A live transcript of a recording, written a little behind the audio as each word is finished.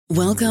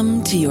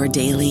Welcome to your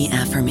daily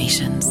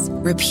affirmations.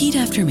 Repeat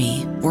after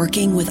me.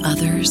 Working with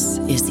others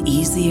is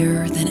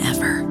easier than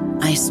ever.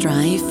 I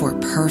strive for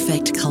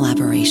perfect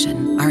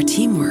collaboration. Our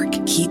teamwork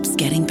keeps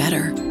getting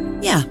better.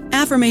 Yeah,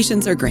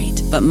 affirmations are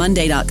great, but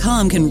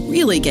Monday.com can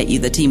really get you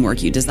the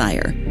teamwork you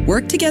desire.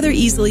 Work together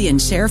easily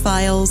and share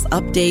files,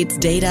 updates,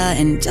 data,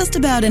 and just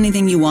about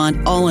anything you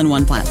want all in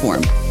one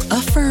platform.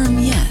 Affirm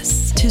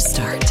yes to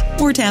start,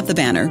 or tap the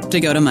banner to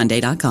go to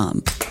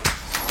Monday.com.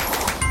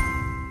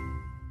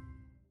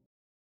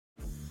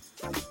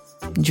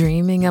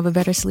 Dreaming of a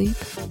better sleep?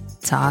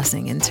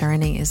 Tossing and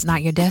turning is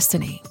not your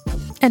destiny.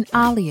 And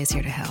Ollie is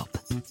here to help.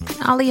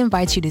 Ollie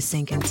invites you to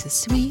sink into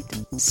sweet,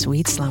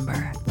 sweet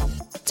slumber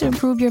to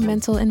improve your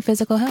mental and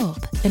physical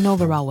health and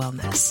overall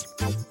wellness.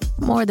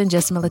 More than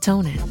just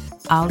melatonin,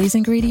 Ollie's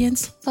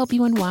ingredients help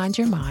you unwind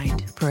your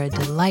mind for a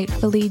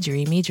delightfully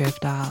dreamy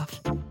drift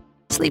off.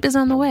 Sleep is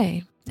on the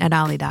way at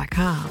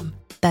Ollie.com.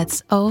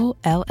 That's OLLY.com.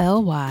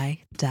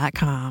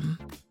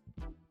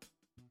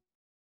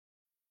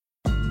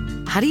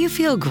 How do you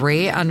feel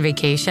great on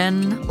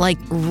vacation? Like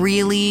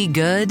really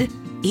good?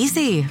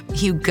 Easy.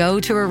 You go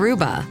to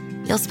Aruba.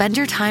 You'll spend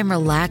your time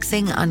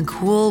relaxing on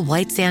cool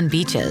white sand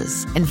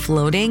beaches and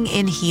floating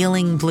in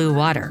healing blue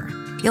water.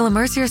 You'll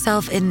immerse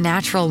yourself in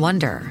natural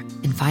wonder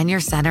and find your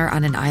center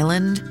on an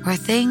island where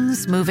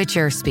things move at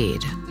your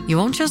speed. You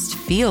won't just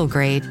feel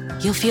great,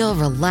 you'll feel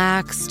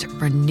relaxed,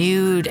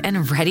 renewed,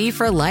 and ready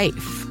for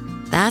life.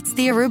 That's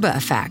the Aruba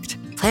effect.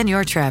 Plan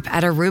your trip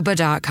at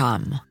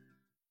Aruba.com.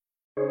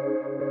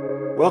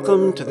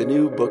 Welcome to the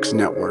New Books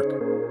Network.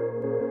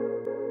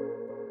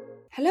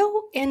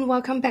 Hello, and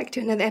welcome back to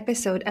another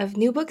episode of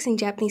New Books in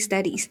Japanese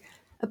Studies,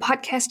 a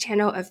podcast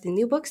channel of the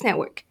New Books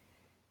Network.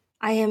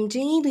 I am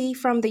Jinny Lee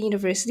from the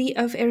University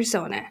of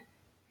Arizona.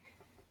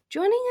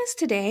 Joining us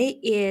today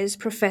is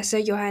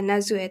Professor Johanna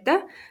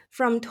Zueta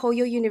from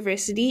Toyo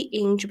University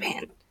in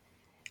Japan.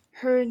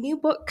 Her new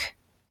book,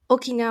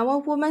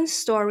 Okinawa Women's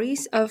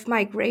Stories of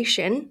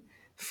Migration,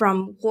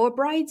 From War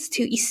Brides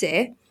to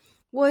Ise,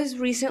 was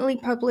recently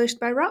published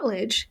by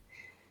Routledge.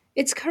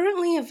 It's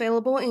currently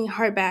available in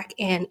hardback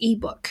and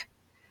ebook.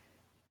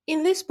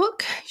 In this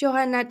book,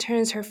 Johanna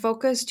turns her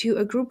focus to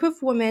a group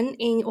of women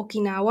in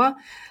Okinawa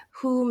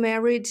who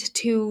married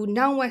to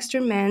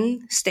non-Western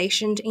men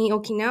stationed in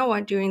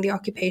Okinawa during the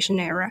occupation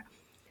era.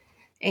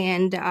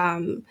 And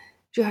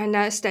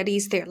Johanna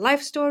studies their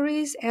life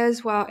stories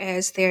as well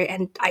as their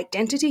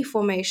identity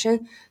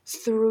formation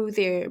through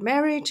their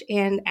marriage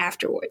and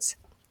afterwards.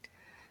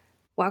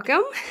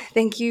 Welcome.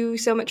 Thank you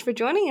so much for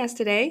joining us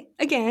today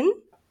again.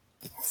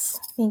 Yes.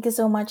 Thank you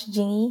so much,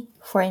 Jinny,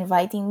 for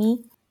inviting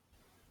me.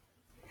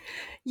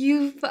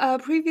 You've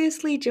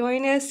previously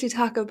joined us to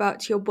talk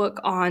about your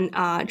book on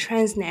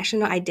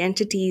transnational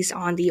identities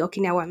on the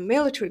Okinawa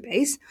military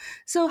base.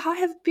 So how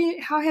have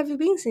you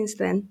been since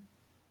then?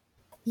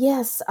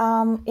 Yes,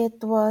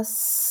 it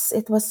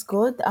was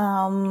good.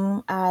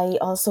 I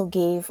also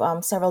gave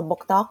several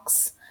book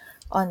talks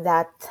on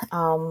that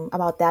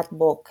about that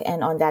book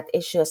and on that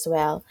issue as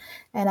well.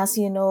 And as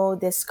you know,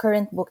 this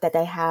current book that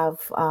I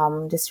have,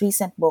 this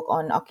recent book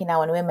on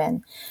Okinawan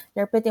women,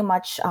 they're pretty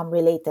much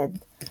related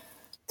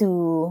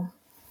to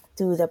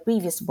the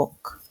previous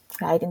book,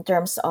 right? In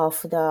terms of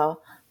the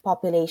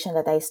population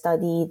that I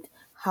studied,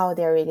 how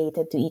they're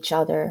related to each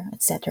other,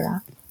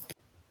 etc.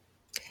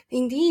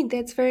 Indeed,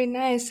 that's very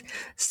nice.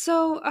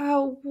 So,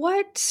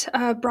 what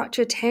brought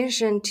your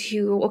attention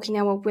to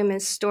Okinawa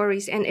women's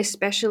stories and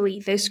especially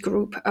this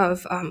group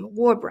of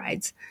war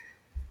brides?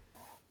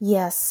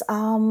 Yes,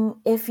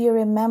 if you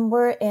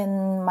remember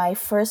in my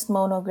first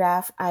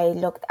monograph, I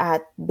looked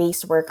at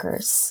base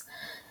workers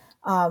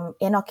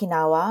in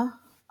Okinawa,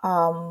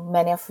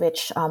 many of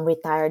which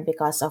retired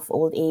because of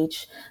old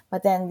age.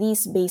 But then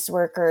these base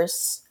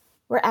workers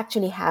were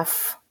actually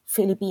half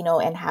Filipino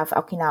and half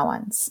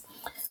Okinawans,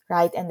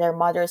 right? And their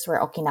mothers were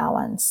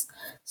Okinawans.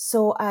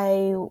 So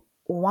I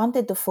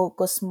wanted to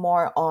focus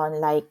more on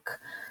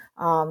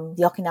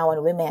the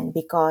Okinawan women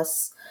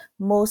because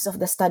most of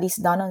the studies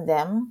done on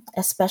them,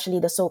 especially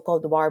the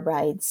so-called war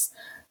brides,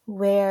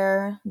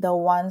 were the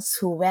ones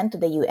who went to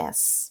the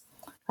U.S.,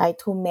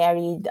 right? Who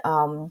married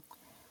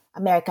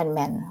American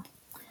men.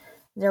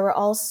 There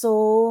was,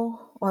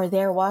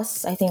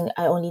 I think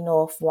I only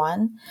know of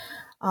one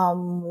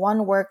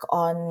work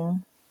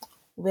on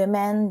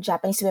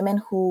Japanese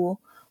women who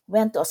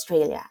went to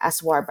Australia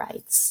as war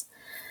brides.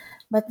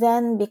 But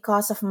then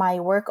because of my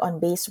work on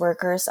base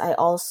workers, I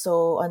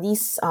also, on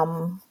these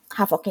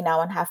half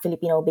Okinawan, half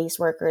Filipino base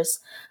workers,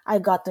 I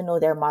got to know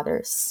their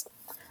mothers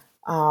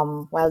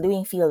while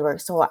doing field work.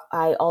 So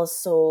I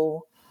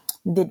also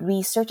did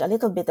a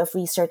little bit of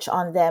research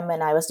on them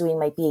when I was doing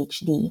my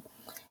PhD,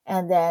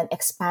 and then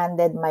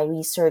expanded my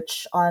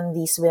research on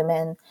these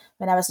women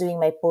when I was doing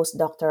my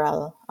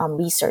postdoctoral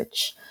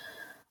research.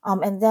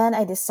 And then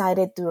I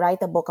decided to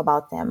write a book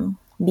about them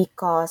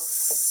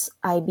because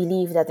I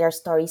believe that their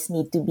stories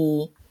need to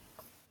be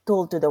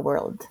told to the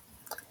world.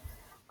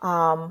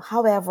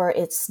 However,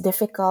 it's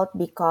difficult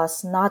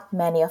because not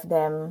many of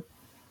them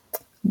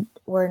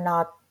were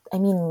not I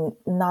mean,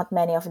 not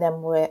many of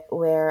them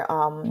were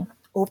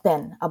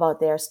open about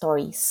their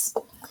stories.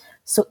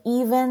 So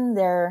even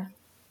their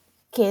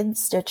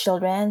kids, their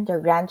children, their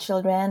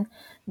grandchildren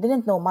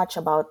didn't know much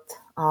about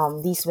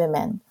these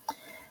women.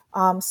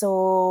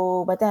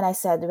 But then I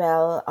said,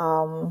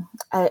 well,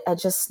 I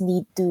just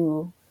need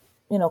to,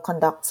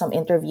 conduct some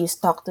interviews,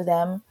 talk to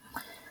them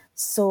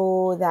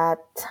so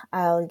that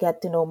I'll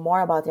get to know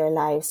more about their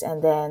lives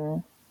and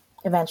then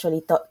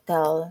eventually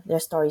tell their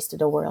stories to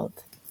the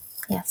world.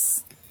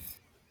 Yes.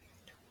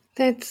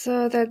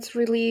 That's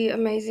really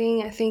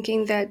amazing.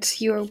 Thinking that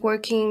you're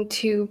working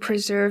to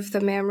preserve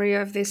the memory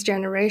of this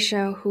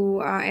generation,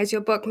 who, as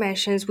your book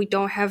mentions, we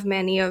don't have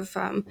many of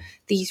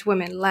these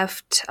women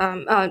left.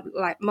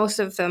 Like most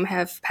of them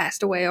have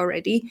passed away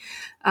already.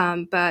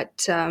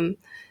 But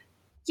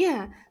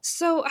yeah.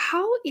 So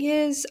how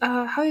is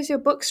your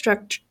book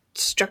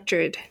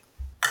structured?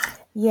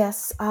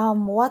 Yes,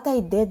 what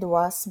I did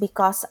was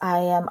because I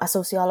am a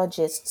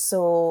sociologist,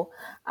 so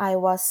I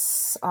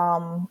was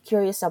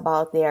curious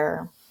about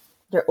their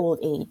old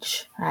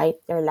age, right?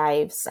 Their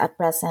lives at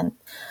present.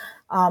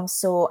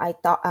 So I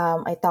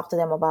talked to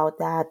them about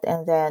that,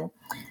 and then,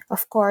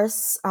 of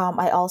course,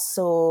 I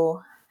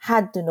also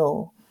had to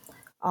know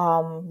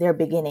their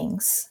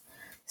beginnings.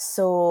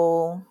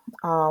 So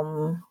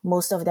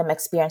most of them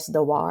experienced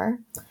the war,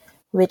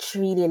 which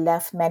really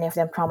left many of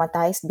them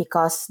traumatized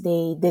because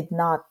they did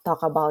not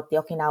talk about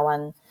the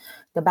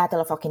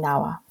Battle of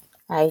Okinawa,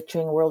 right,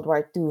 during World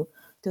War II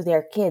to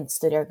their kids,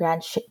 to their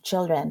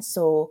grandchildren.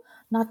 So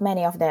not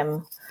many of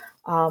them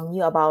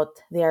knew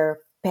about their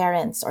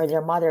parents or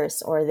their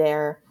mothers or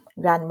their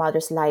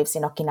grandmothers' lives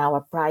in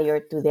Okinawa prior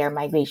to their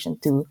migration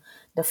to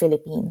the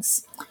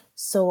Philippines.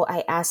 So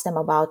I asked them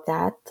about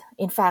that.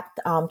 In fact,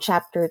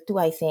 chapter two,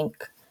 I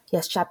think,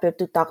 yes, chapter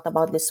two talked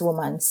about this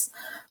woman's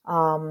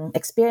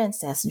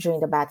experiences during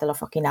the Battle of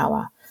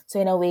Okinawa. So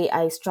in a way,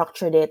 I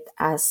structured it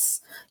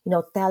as,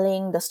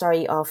 telling the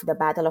story of the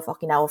Battle of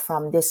Okinawa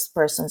from this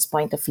person's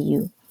point of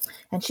view.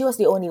 And she was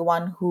the only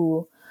one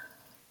who,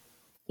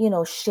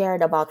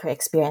 shared about her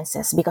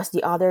experiences, because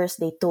the others,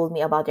 they told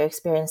me about their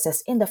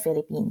experiences in the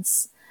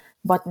Philippines,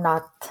 but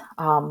not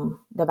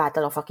the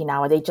Battle of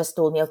Okinawa. They just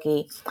told me,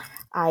 okay,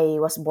 I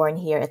was born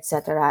here,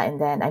 etc., and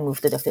then I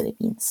moved to the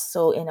Philippines.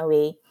 So in a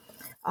way,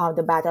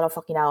 the Battle of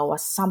Okinawa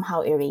was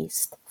somehow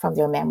erased from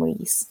their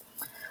memories.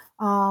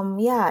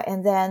 Yeah,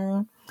 and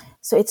then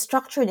so it's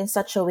structured in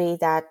such a way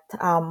that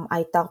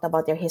I talked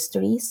about their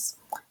histories.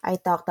 I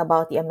talked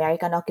about the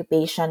American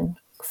occupation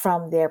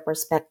from their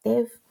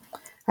perspective,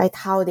 right?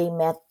 How they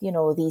met,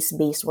 these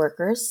base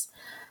workers.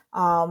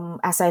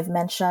 As I've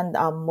mentioned,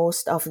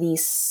 most of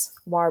these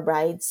war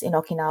brides in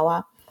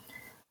Okinawa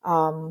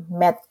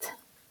met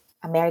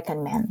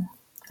American men,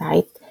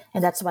 right?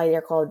 And that's why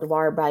they're called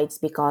war brides,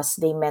 because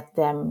they met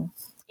them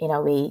in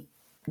a way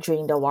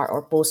during the war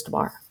or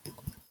post-war,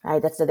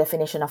 right? That's the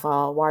definition of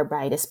a war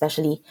bride,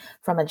 especially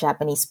from a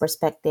Japanese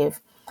perspective.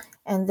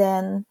 And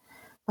then,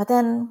 but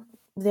then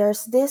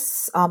there's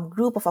this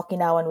group of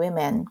Okinawan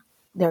women.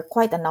 There are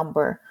quite a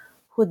number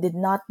who did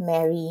not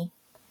marry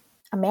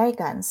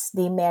Americans.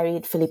 They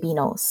married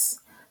Filipinos.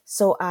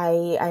 So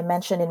I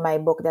mentioned in my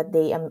book that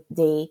they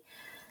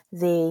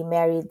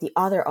married the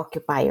other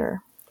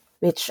occupier,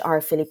 which are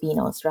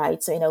Filipinos,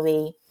 right? So in a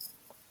way,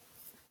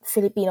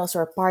 Filipinos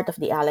were part of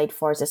the Allied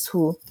forces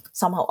who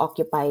somehow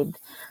occupied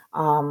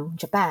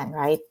Japan,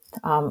 right?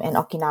 And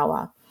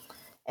Okinawa.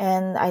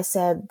 And I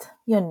said,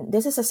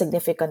 this is a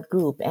significant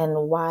group,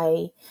 and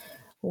why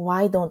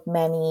don't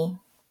many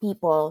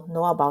people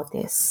know about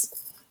this?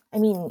 I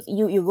mean,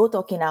 you go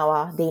to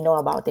Okinawa, they know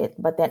about it,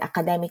 but then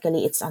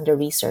academically it's under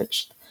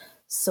researched.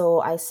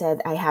 So I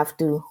said I have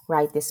to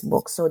write this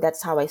book. So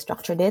that's how I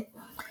structured it.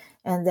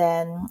 And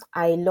then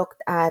I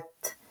looked at,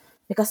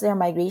 because their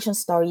migration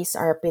stories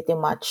are pretty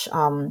much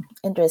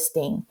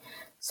interesting.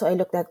 So I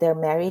looked at their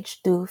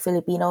marriage to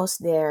Filipinos,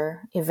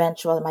 their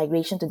eventual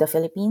migration to the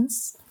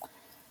Philippines,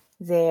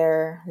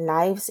 their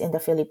lives in the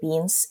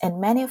Philippines, and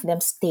many of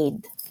them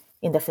stayed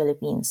in the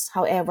Philippines.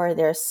 However,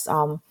 there's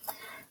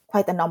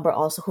quite a number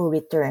also who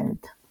returned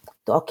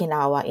to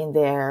Okinawa in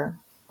their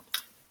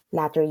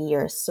latter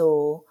years.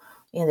 So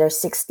in their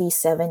 60s,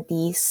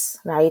 70s,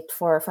 right,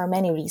 for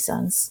many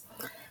reasons.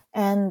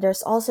 And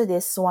there's also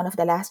this one of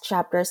the last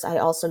chapters, I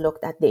also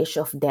looked at the issue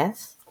of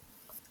death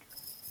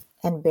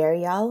and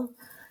burial,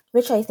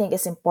 which I think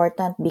is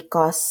important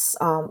because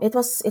it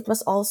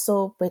was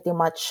also pretty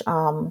much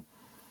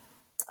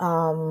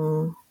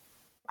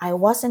I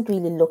wasn't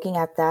really looking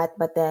at that,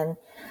 but then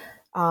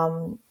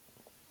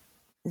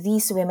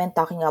these women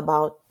talking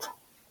about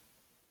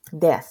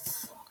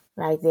death,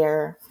 right?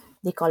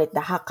 They call it the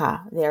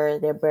haka,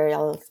 their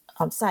burial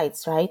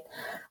sites, right?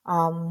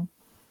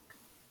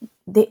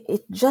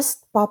 It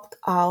just popped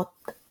out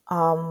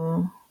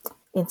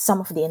in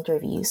some of the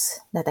interviews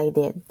that I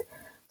did.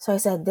 So I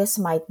said this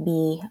might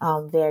be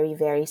very,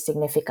 very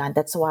significant.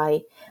 That's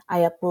why I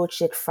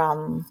approached it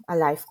from a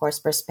life course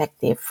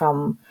perspective,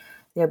 from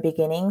their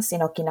beginnings in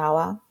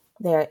Okinawa,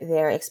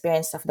 their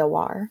experience of the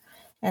war,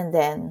 and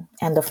then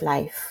end of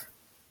life.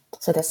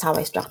 So that's how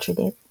I structured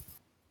it.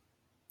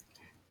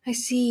 I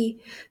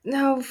see.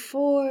 Now,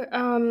 for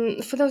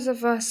those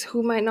of us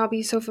who might not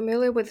be so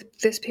familiar with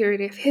this period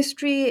of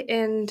history,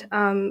 and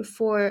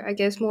for I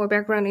guess more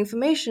background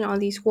information on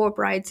these war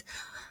brides,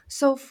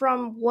 so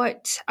from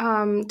what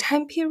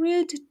time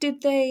period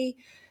did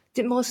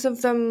most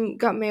of them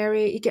get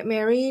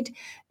married,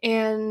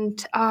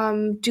 and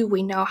do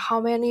we know how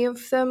many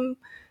of them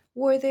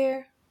were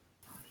there?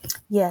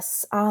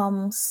 Yes.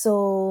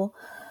 So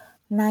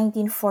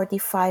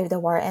 1945, the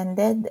war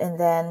ended, and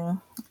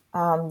then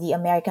the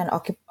American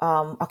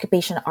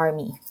occupation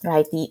army,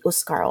 right, the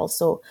USCAR,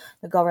 also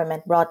the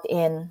government brought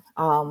in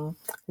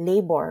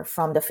labor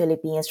from the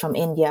Philippines, from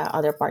India,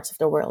 other parts of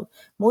the world,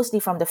 mostly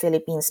from the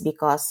Philippines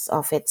because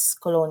of its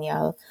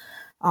colonial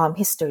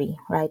history,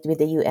 right, with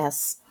the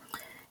U.S.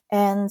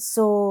 And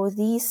so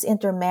these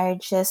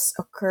intermarriages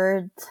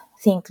occurred,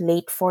 I think,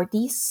 late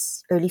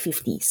 40s, early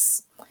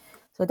 50s.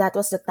 So that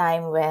was the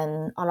time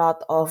when a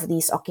lot of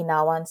these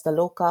Okinawans, the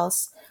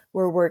locals,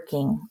 were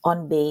working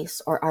on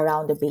base or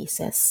around the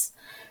bases.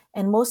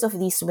 And most of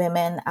these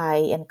women I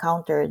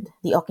encountered,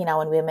 the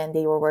Okinawan women,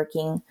 they were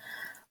working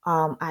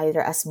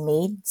either as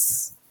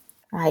maids,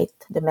 right,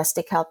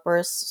 domestic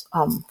helpers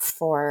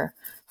for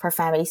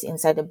families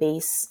inside the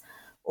base,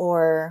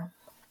 or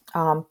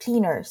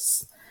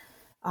cleaners,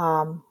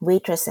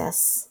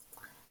 waitresses,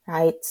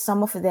 right?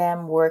 Some of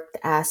them worked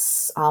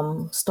as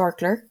store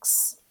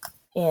clerks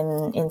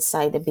in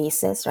inside the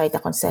bases, right? The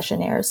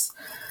concessionaires.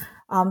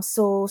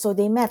 So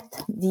they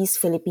met these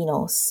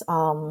Filipinos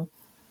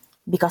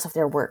because of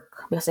their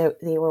work, because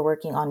they were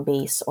working on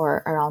base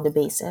or around the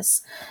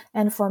bases,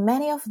 and for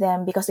many of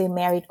them, because they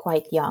married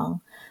quite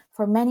young,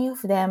 for many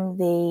of them,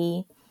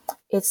 they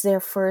it's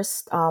their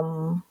first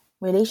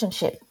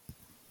relationship,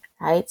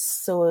 right?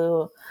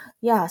 So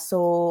yeah,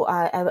 so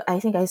I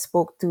think I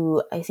spoke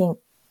to, I think,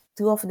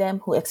 two of them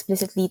who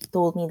explicitly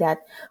told me that,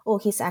 oh,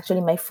 he's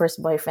actually my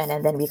first boyfriend,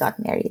 and then we got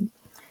married.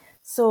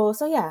 So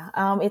yeah,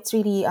 it's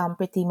really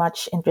pretty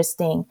much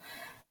interesting.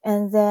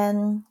 And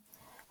then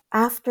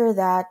after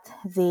that,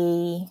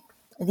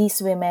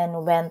 these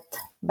women went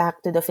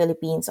back to the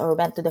Philippines, or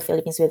went to the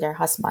Philippines with their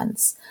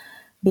husbands,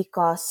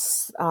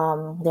 because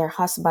their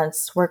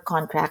husbands' work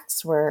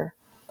contracts were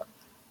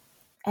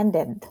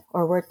ended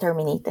or were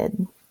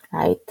terminated,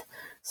 right?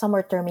 Some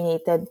were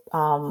terminated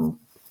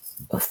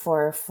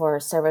for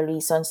several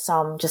reasons.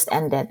 Some just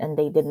ended and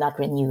they did not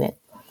renew it.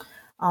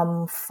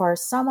 For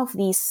some of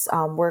these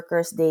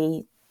workers,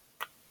 they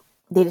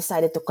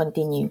decided to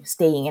continue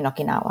staying in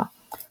Okinawa,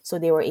 so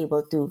they were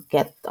able to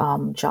get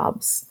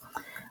jobs.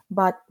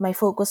 But my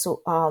focus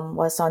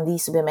was on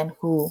these women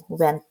who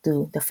went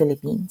to the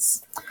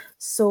Philippines.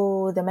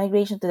 So the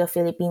migration to the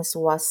Philippines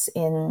was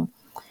in,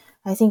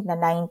 I think, the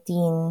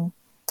 19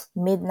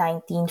 mid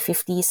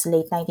 1950s,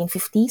 late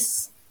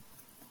 1950s.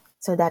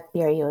 So that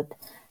period.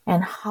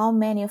 And how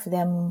many of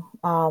them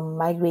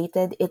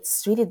migrated,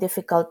 it's really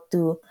difficult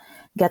to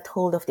get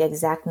hold of the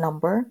exact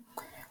number,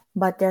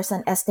 but there's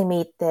an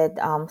estimated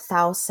around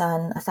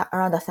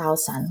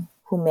 1,000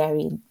 who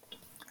married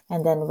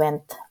and then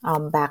went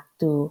back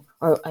to,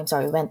 or I'm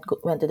sorry, went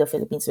to the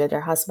Philippines with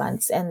their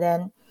husbands. And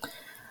then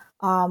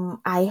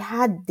I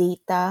had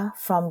data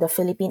from the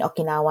Philippine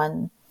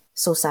Okinawan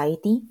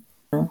Society.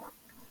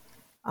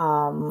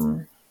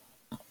 How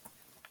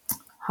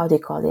do you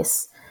call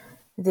this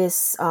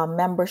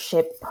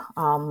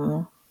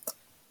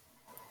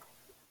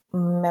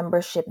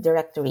membership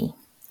directory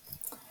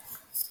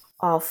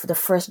of the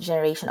first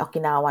generation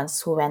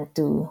Okinawans who went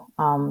to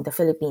the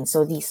Philippines.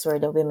 So these were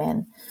the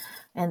women,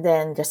 and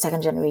then the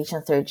second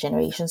generation, third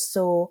generation.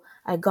 So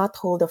I got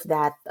hold of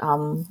that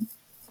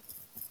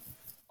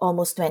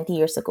almost 20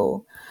 years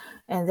ago,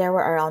 and there were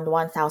around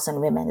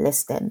 1,000 women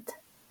listed,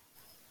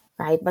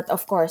 right? But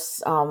of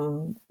course,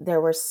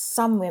 there were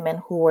some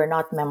women who were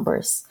not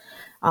members,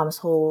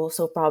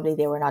 so probably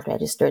they were not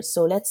registered.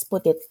 So let's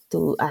put it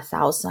to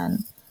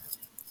 1,000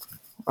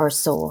 or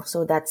so.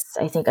 So that's,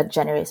 I think, a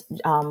general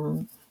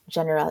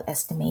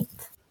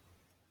estimate.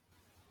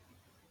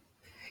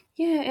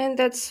 Yeah, and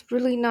that's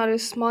really not a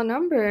small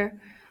number.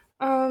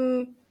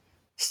 Um,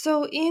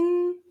 so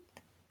in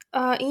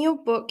your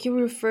book, you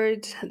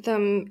referred to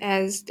them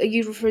as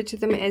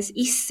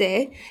ise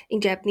in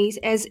Japanese,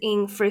 as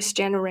in first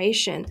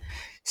generation.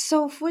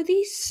 So for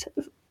these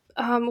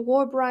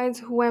war brides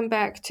who went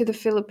back to the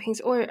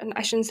Philippines, or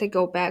I shouldn't say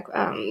go back,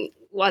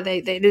 well,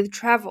 they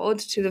traveled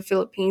to the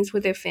Philippines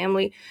with their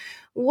family.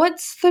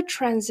 What's the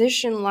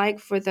transition like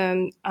for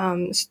them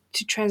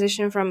to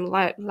transition from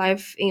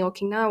life in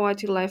Okinawa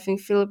to life in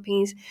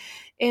Philippines?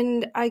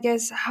 And I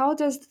guess, how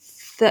does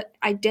the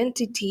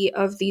identity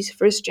of these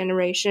first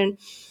generation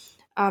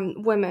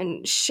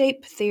women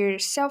shape their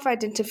self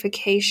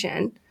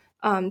identification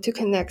to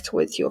connect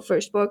with your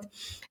first book,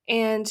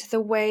 and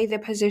the way they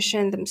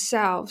position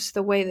themselves,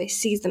 the way they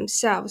see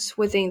themselves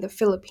within the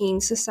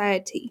Philippine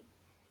society?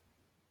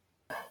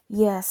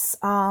 Yes.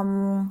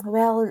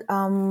 Well,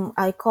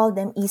 I call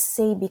them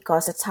Issei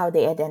because it's how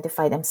they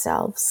identify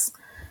themselves.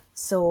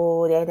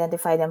 So they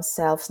identify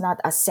themselves not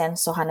as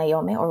Senso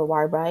Hanayome or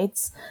war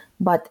brides,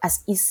 but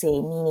as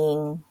Issei,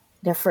 meaning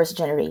their first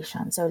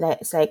generation. So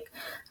that it's like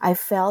I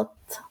felt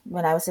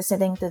when I was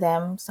listening to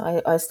them. So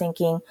I was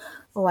thinking,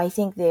 oh, I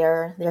think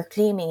they're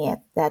claiming it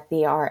that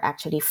they are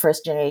actually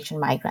first generation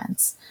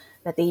migrants,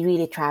 that they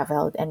really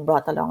traveled and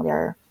brought along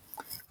their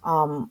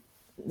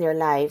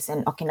lives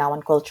and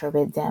Okinawan culture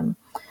with them.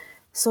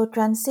 So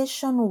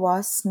transition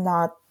was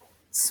not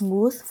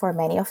smooth for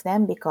many of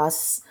them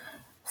because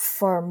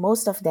for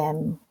most of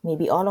them,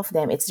 maybe all of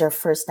them, it's their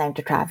first time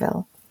to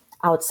travel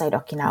outside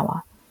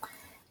Okinawa.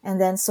 And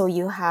then so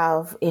you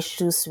have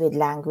issues with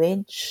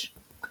language,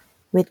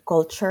 with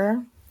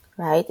culture,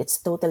 right? It's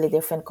totally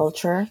different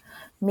culture.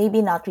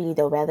 Maybe not really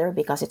the weather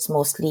because it's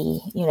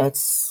mostly,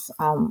 it's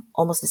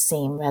almost the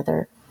same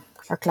weather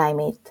or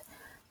climate.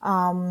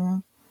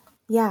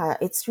 Yeah,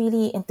 it's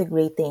really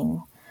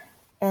integrating.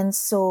 And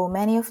so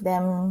many of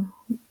them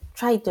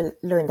try to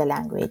learn the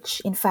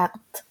language. In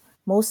fact,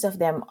 most of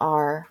them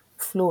are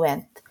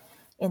fluent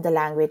in the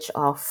language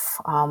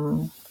of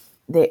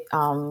the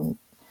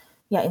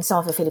in some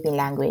of the Philippine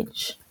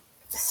language,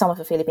 some of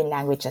the Philippine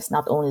languages,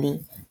 not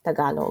only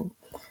Tagalog.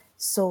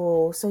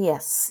 So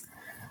yes,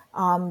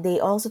 they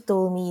also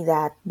told me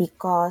that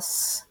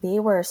because they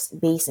were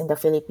based in the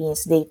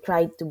Philippines, they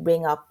tried to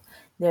bring up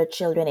their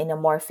children in a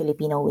more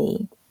Filipino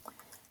way,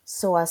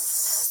 so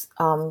as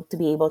to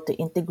be able to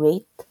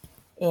integrate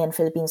in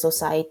Philippine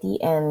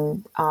society.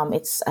 And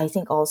it's, I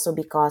think, also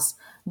because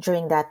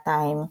during that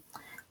time,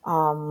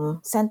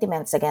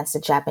 sentiments against the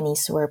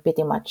Japanese were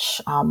pretty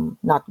much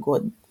not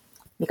good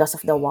because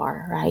of the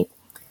war, right?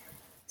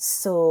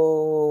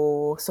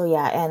 So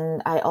yeah,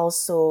 and I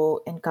also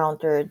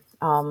encountered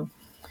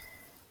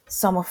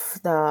some of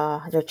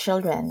their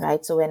children,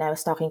 right? So when I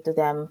was talking to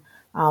them,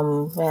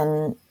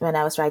 when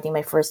I was writing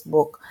my first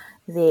book,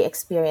 they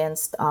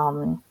experienced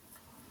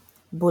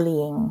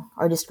bullying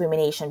or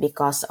discrimination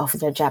because of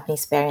their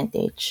Japanese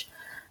parentage,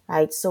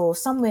 right? So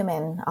some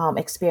women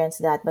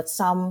experienced that, but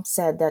some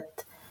said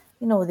that,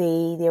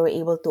 they were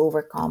able to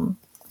overcome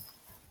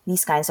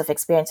these kinds of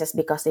experiences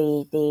because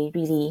they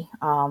really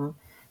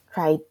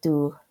tried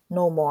to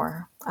know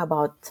more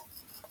about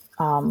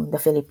the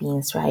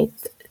Philippines, right?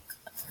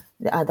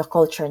 The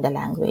culture and the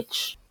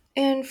language.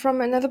 And from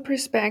another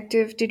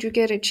perspective, did you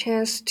get a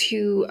chance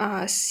to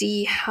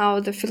see how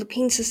the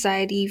Philippine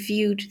society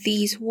viewed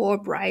these war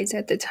brides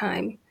at the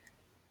time?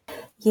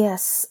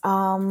 Yes,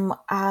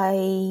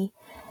 I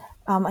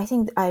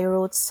think I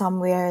wrote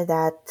somewhere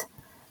that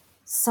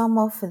some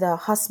of the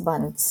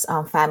husbands'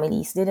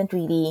 families didn't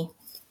really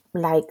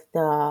like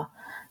the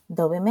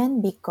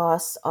women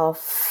because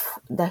of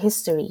the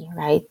history,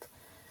 right,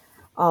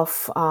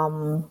 of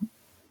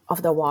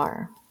the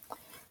war.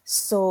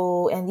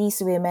 So, and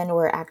these women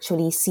were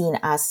actually seen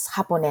as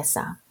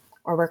Japonesa,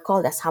 or were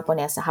called as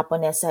Japonesa.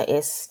 Japonesa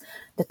is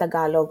the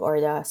Tagalog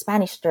or the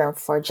Spanish term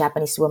for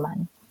Japanese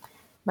woman,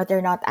 but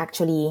they're not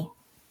actually,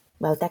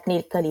 well,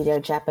 technically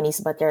they're Japanese,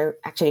 but they're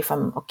actually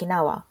from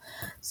Okinawa.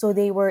 So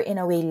they were in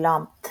a way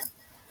lumped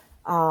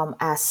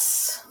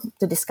as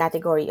to this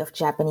category of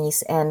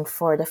Japanese. And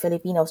for the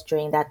Filipinos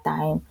during that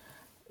time,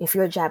 if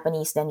you're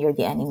Japanese, then you're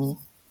the enemy,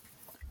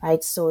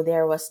 right? So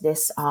there was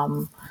this,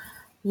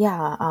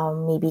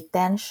 maybe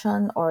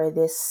tension or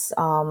this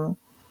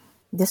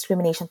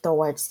discrimination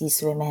towards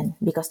these women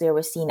because they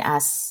were seen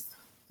as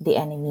the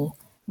enemy.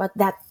 But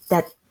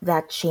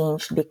that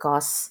changed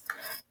because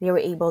they were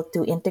able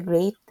to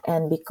integrate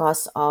and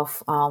because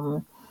of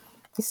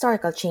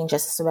historical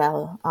changes as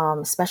well,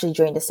 especially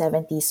during the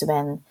 70s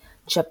when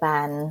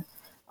Japan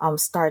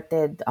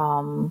started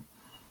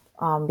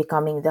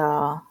becoming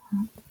the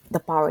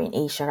power in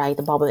Asia, right?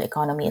 The bubble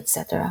economy,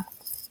 etc.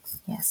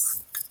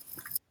 Yes.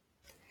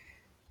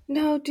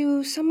 Now,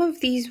 do some of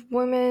these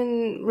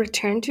women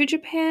return to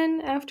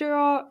Japan after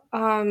all?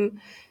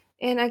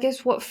 And I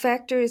guess what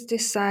factors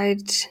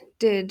decided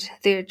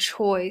their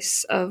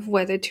choice of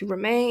whether to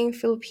remain in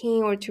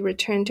Philippines or to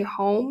return to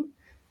home?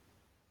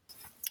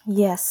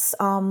 Yes,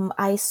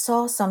 I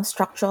saw some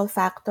structural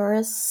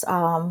factors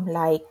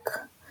like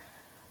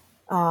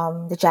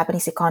the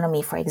Japanese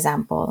economy, for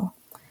example.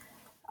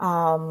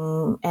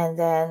 And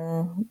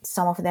then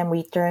some of them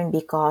returned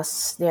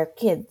because their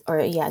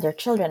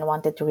children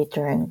wanted to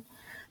return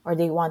or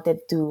they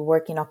wanted to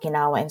work in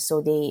Okinawa, and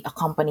so they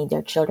accompanied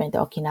their children to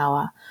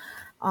Okinawa.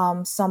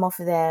 Some of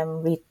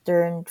them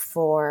returned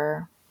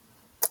for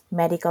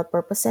medical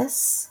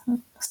purposes.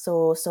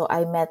 So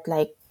I met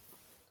like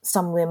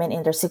some women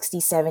in their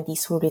 60s,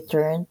 70s who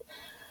returned.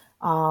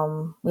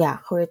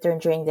 Who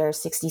returned during their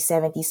 60s,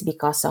 70s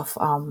because of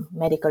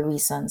medical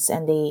reasons,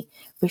 and they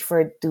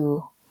preferred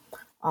to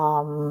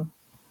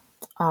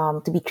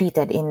be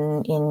treated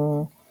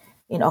in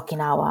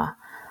Okinawa.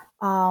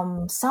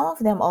 Some of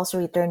them also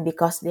returned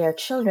because their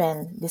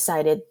children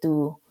decided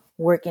to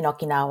work in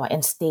Okinawa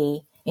and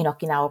stay in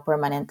Okinawa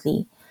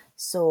permanently.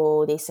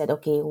 So they said,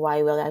 okay,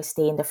 why will I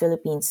stay in the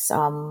Philippines?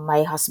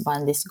 My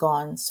husband is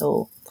gone,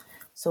 so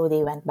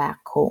they went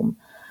back home.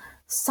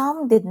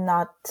 Some did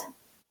not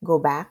go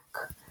back,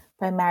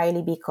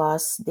 primarily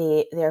because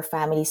their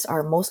families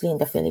are mostly in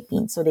the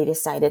Philippines, so they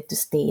decided to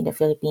stay in the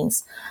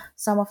Philippines.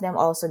 Some of them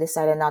also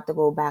decided not to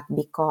go back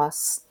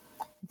because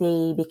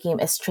they became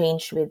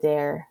estranged with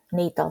their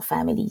natal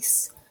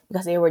families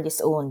because they were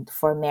disowned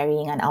for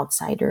marrying an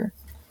outsider.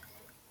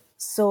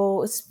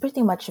 So it's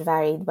pretty much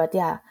varied, but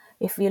yeah,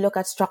 if you look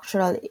at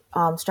structural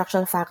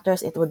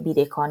factors, it would be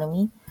the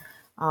economy,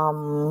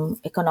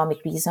 economic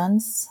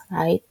reasons,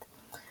 right?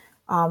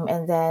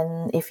 And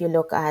then if you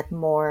look at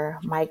more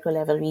micro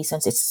level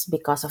reasons, it's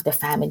because of the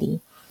family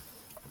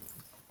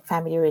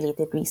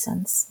related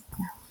reasons.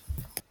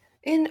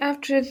 And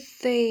after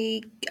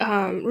they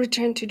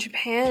returned to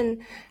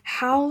Japan,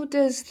 how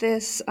does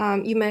this?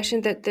 You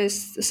mentioned that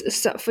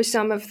for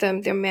some of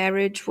them, their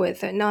marriage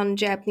with a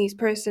non-Japanese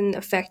person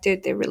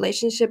affected their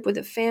relationship with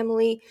the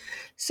family.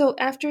 So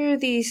after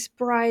these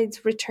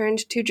brides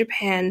returned to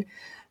Japan,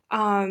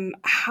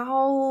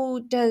 how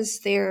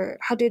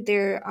did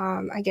their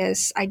I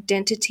guess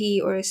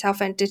identity or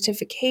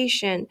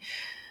self-identification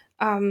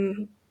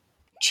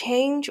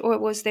change, or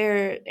was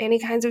there any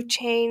kinds of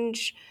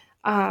change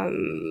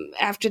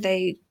after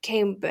they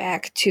came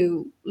back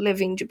to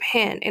live in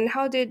Japan? And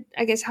how did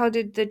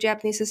the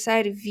Japanese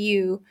society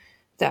view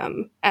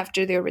them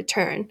after their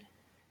return?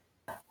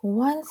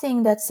 One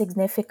thing that's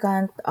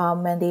significant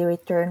when they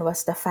returned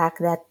was the fact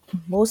that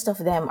most of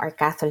them are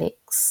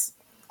Catholics.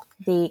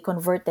 They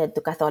converted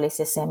to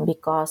Catholicism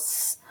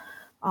because,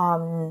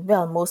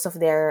 well, most of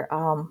their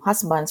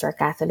husbands are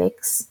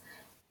Catholics.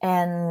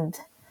 And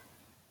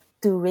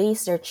to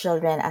raise their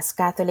children as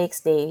Catholics,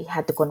 they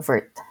had to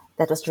convert.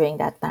 That was during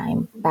that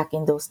time, back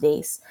in those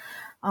days.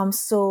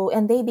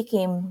 And they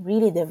became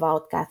really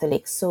devout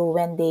Catholics. So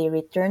when they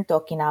returned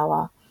to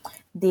Okinawa,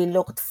 they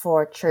looked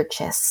for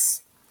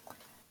churches,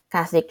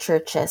 Catholic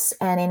churches.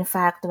 And in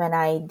fact, when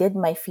I did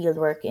my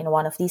fieldwork in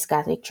one of these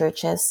Catholic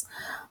churches,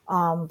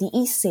 the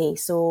Issei,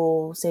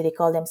 so they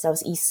call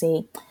themselves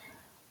Issei,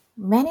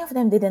 many of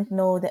them didn't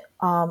know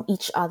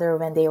each other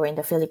when they were in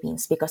the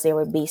Philippines because they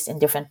were based in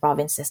different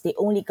provinces. They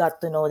only got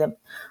to know them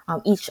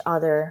each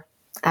other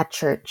at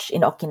church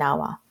in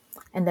Okinawa,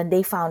 and then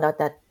they found out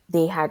that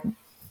they had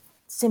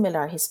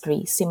similar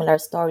histories, similar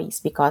stories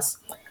because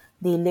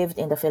they lived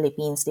in the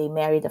Philippines. They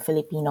married a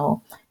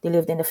Filipino. They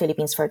lived in the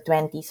Philippines for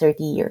 20,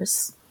 30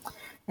 years.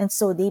 And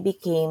so they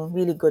became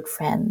really good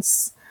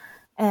friends.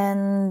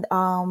 And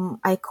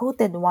I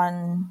quoted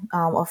one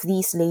of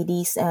these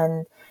ladies,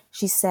 and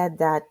she said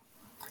that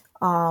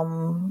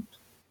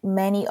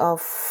many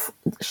of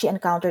she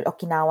encountered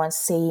Okinawans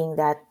saying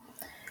that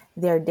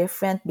they're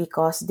different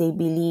because they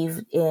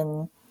believe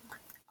in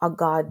a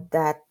god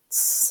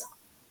that's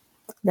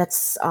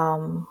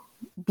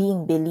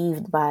being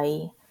believed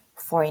by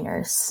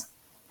foreigners.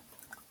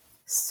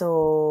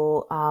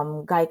 So,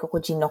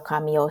 Gaikokujin no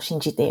Kami o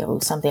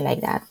Shinjiteru, something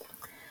like that.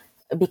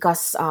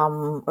 Because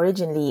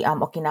originally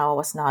Okinawa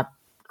was not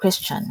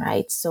Christian,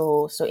 right?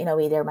 So in a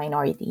way they're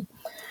minority.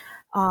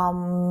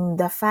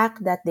 The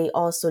fact that they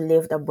also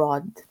lived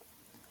abroad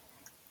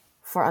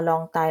for a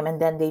long time and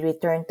then they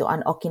returned to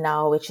an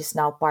Okinawa which is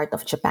now part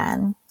of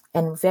Japan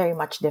and very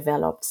much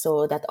developed.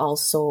 So that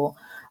also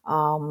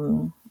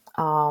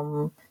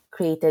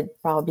created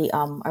probably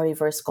a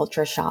reverse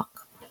culture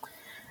shock.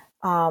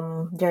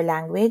 Their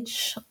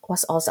language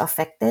was also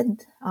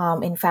affected.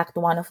 In fact,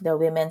 one of the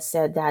women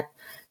said that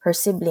her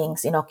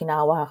siblings in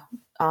Okinawa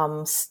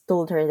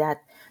told her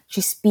that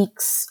she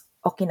speaks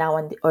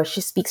Okinawan or she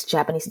speaks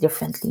Japanese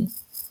differently.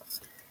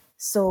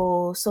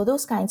 So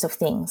those kinds of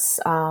things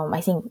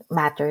I think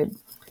mattered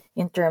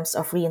in terms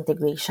of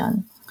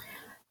reintegration.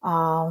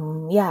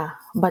 Yeah,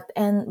 but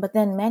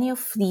then many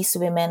of these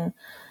women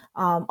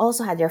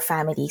also had their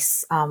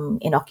families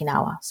in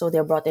Okinawa. So they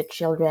brought their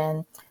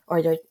children,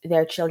 or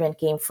their children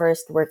came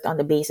first, worked on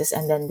the bases,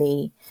 and then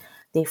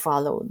they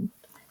followed.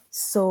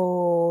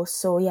 So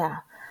yeah,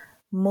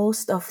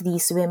 most of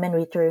these women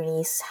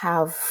returnees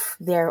have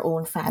their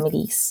own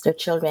families, their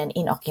children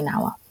in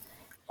Okinawa,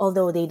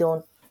 although they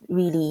don't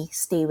really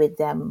stay with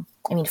them.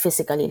 I mean,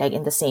 physically, like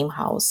in the same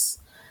house.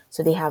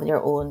 So they have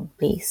their own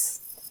place.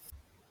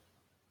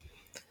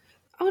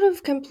 Out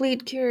of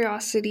complete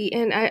curiosity,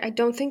 and I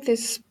don't think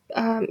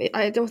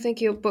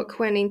your book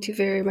went into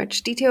very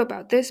much detail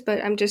about this,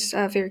 but I'm just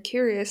very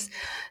curious.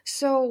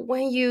 So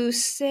when we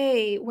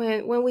say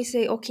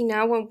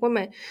Okinawan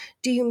woman,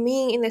 do you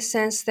mean in the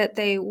sense that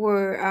they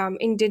were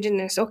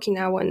indigenous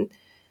Okinawan,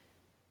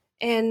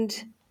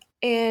 and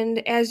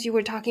as you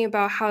were talking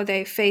about how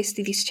they faced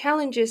these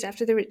challenges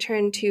after they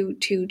returned to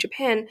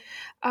Japan,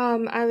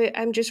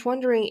 I'm just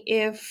wondering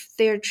if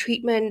their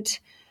treatment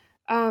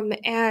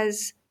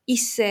as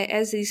Isse,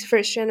 as these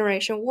first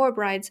generation war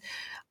brides,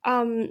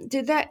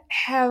 did that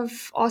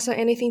have also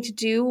anything to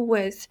do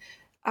with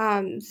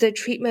the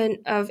treatment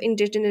of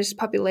indigenous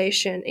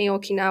population in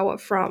Okinawa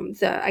from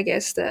I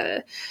guess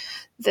the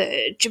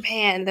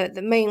Japan,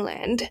 the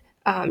mainland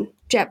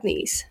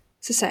Japanese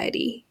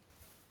society?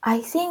 I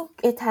think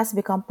it has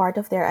become part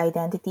of their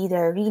identity.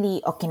 They're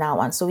really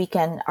Okinawan, so we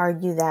can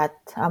argue that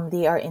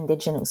they are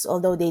indigenous,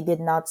 although they did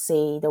not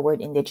say the word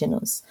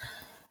indigenous.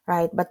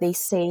 right? But they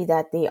say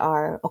that they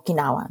are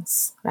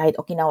Okinawans, right?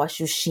 Okinawa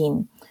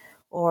Shushin.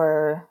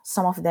 Or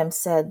some of them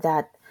said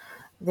that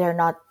they're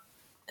not,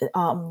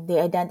 they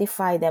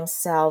identify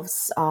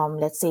themselves,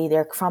 let's say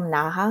they're from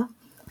Naha,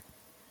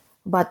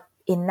 but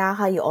in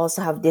Naha you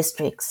also have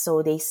districts.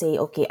 So they say,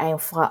 okay, I'm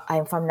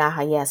from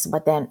Naha, yes,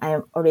 but then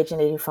I'm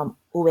originally from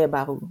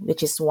Uebaru,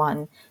 which is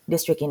one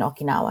district in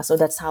Okinawa. So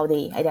that's how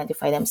they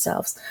identify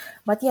themselves.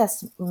 But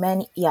yes,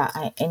 many,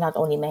 yeah, and not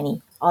only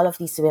many, all of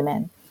these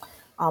women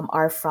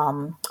are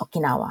from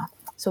Okinawa.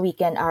 So we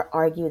can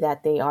argue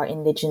that they are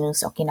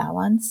indigenous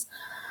Okinawans.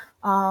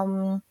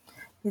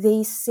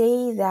 They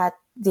say that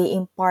they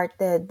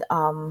imparted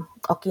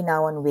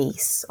Okinawan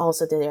ways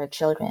also to their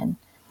children.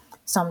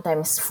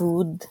 Sometimes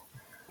food,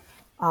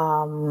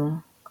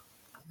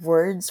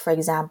 words, for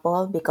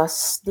example,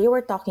 because they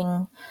were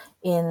talking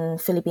in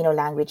Filipino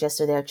languages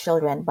to their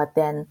children, but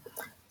then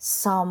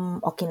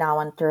some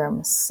Okinawan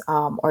terms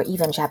or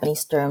even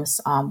Japanese terms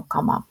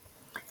come up.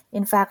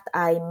 In fact,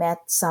 I met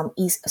some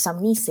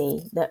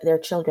Nisei, their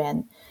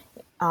children,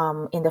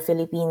 in the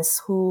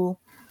Philippines who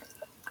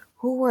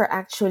were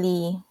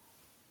actually,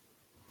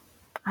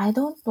 I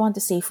don't want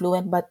to say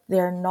fluent, but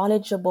they're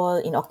knowledgeable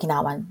in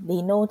Okinawan.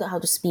 They know how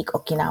to speak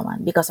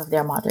Okinawan because of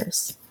their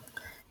mothers.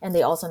 And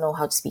they also know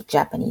how to speak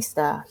Japanese,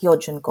 the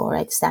Hyojunko,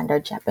 right?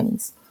 Standard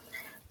Japanese.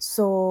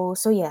 So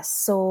yes,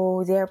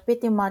 so they're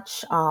pretty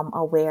much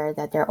aware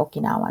that they're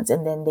Okinawans.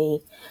 And then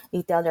they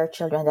tell their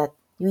children that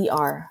we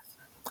are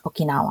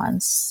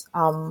Okinawans.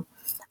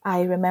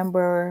 I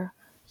remember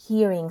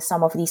hearing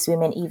some of these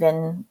women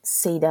even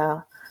say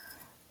the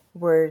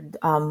word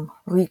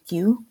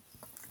Rikyu,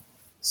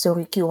 so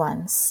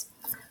Rikyuans.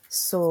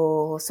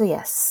 So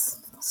yes,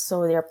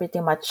 so they're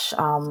pretty much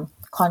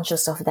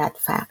conscious of that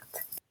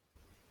fact.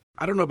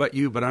 I don't know about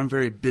you, but I'm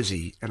very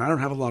busy and I don't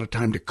have a lot of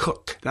time to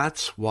cook.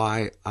 That's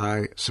why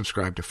I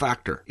subscribe to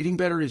Factor. Eating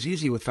better is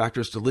easy with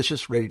Factor's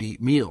delicious,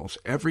 ready-to-eat meals.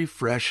 Every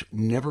fresh,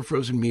 never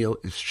frozen meal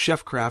is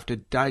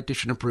chef-crafted,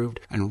 dietitian approved,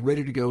 and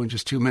ready to go in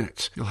just 2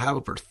 minutes. You'll have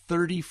over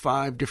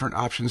 35 different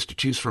options to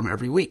choose from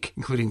every week,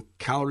 including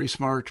Calorie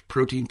Smart,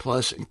 Protein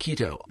Plus, and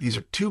Keto. These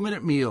are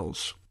 2-minute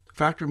meals.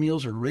 Factor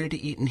meals are ready to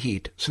eat and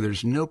heat, so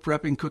there's no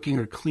prepping, cooking,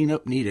 or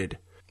cleanup needed.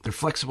 They're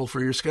flexible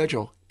for your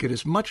schedule. Get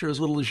as much or as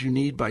little as you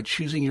need by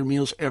choosing your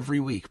meals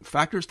every week.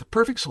 Factor is the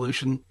perfect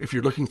solution if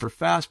you're looking for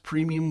fast,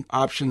 premium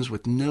options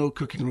with no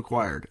cooking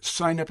required.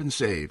 Sign up and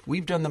save.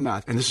 We've done the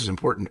math, and this is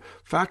important.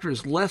 Factor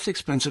is less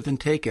expensive than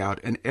takeout,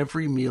 and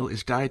every meal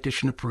is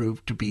dietitian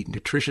approved to be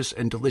nutritious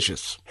and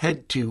delicious.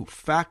 Head to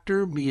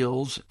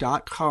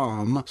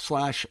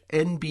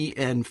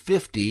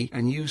factormeals.com/NBN50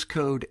 and use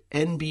code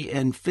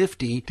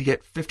NBN50 to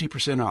get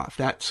 50% off.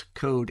 That's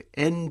code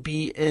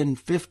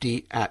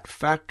NBN50 at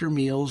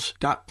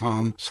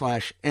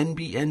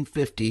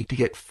factormeals.com/NBN50 to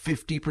get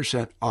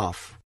 50%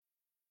 off.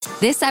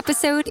 This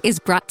episode is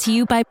brought to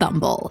you by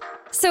Bumble.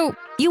 So,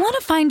 you want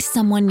to find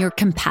someone you're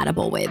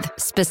compatible with,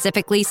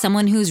 specifically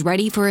someone who's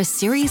ready for a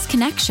serious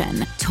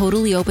connection,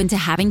 totally open to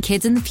having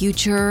kids in the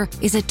future,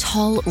 is a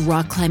tall,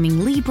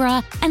 rock-climbing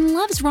Libra, and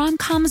loves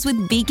rom-coms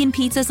with vegan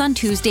pizzas on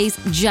Tuesdays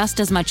just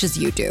as much as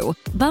you do.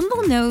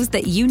 Bumble knows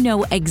that you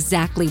know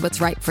exactly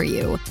what's right for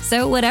you.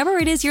 So whatever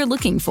it is you're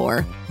looking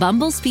for,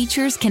 Bumble's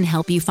features can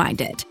help you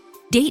find it.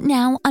 Date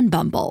now on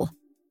Bumble.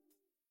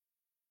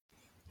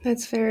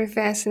 That's very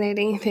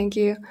fascinating. Thank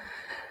you.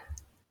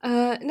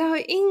 Now,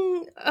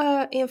 in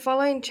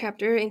following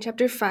chapter, in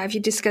chapter 5,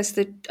 you discuss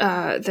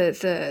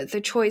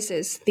the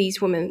choices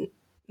these women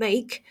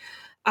make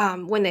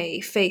when they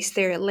face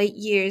their late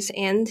years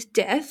and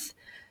death.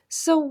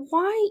 So,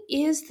 why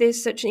is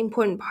this such an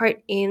important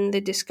part in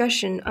the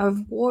discussion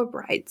of war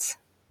brides?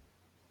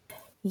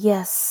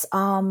 Yes,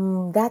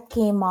 that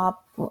came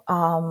up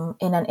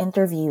in an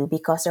interview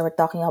because they were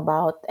talking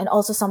about, and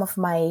also some of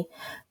my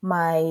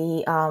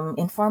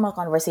informal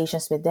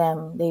conversations with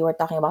them. They were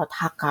talking about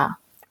Haka,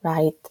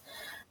 right?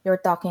 They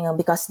were talking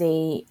because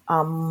they're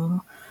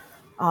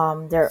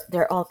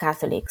all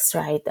Catholics,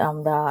 right?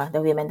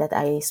 The women that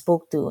I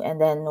spoke to, and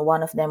then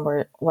one of them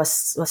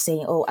was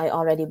saying, "Oh, I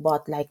already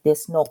bought like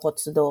this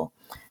nokotsudo,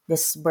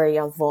 this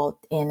burial vault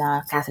in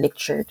a Catholic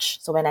church.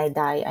 So when I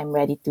die, I'm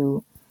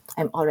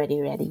already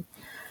ready."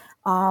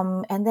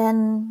 And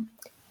then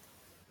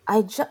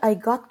I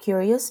got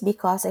curious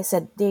because I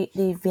said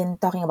they've been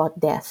talking about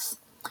death.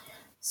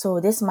 So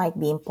this might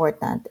be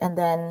important. And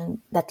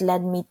then that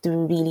led me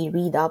to really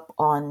read up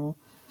on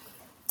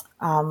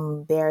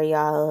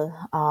burial,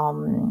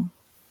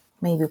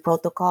 maybe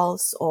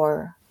protocols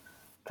or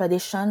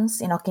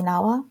traditions in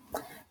Okinawa.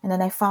 And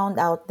then I found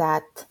out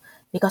that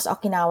because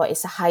Okinawa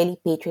is a highly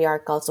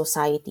patriarchal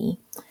society,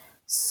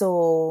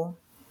 so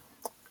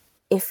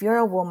if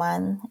you're a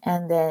woman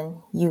and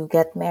then you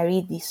get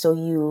married, so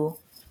you,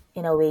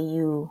 in a way,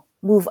 you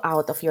move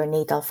out of your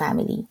natal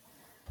family.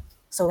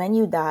 So when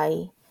you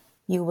die,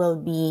 you will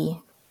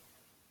be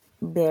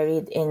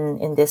buried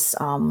in this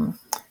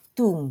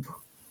tomb,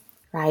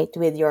 right,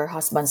 with your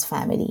husband's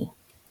family.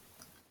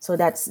 So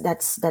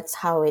that's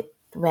how it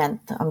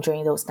went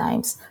during those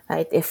times,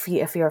 right? If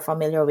you're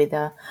familiar with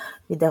the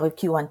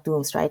Hukyuan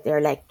tombs, right?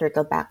 They're like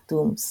turtleback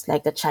tombs,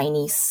 like the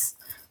Chinese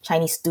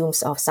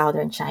tombs of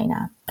southern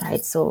China,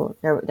 right? So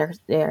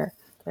they're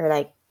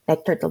like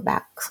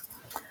turtlebacks.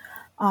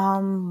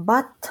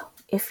 But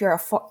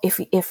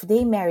if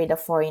they married a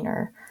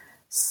foreigner,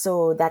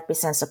 so that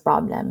presents a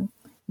problem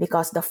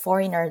because the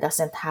foreigner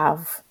doesn't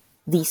have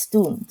these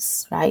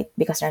tombs, right?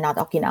 Because they're not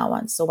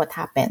Okinawans. So what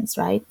happens,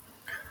 right?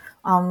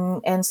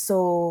 And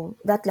so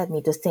that led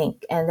me to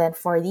think. And then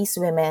for these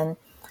women,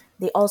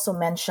 they also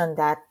mentioned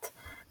that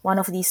one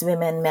of these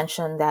women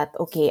mentioned that,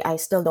 okay, I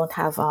still don't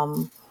have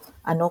a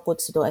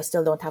nokutsudo, I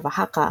still don't have a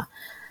haka.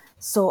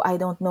 So I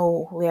don't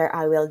know where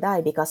I will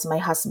die because my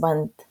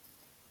husband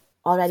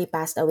already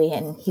passed away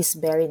and he's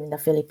buried in the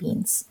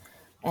Philippines.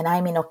 And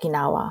I'm in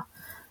Okinawa.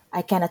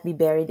 I cannot be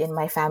buried in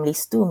my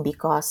family's tomb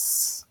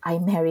because I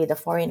married a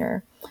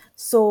foreigner.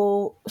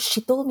 So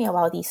she told me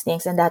about these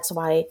things, and that's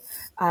why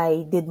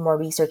I did more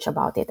research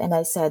about it. And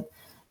I said,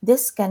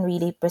 this can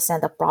really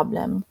present a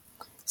problem,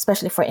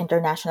 especially for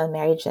international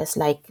marriages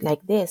like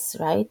this,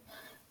 right?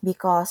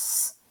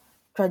 Because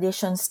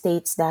tradition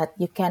states that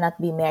you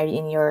cannot be married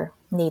in your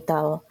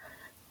natal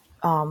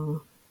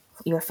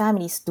your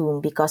family's tomb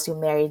because you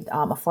married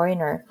a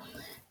foreigner,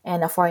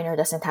 and a foreigner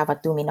doesn't have a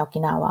tomb in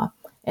Okinawa.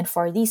 And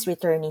for these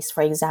returnees,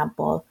 for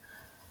example,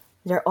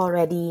 they're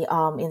already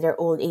in their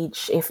old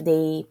age. If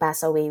they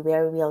pass away,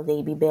 where will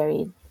they be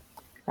buried,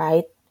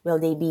 right? Will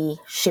they be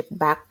shipped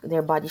back,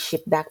 their body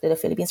shipped back to the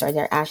Philippines, or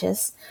their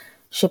ashes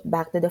shipped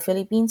back to the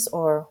Philippines,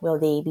 or will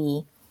they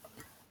be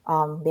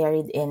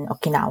buried in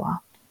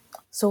Okinawa?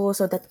 So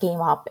that came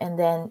up. And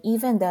then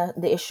even the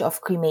issue of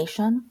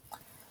cremation,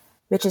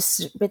 which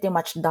is pretty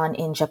much done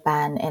in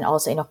Japan and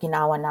also in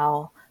Okinawa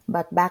now.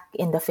 But back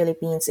in the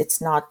Philippines,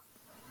 it's not.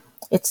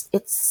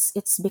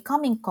 It's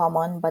becoming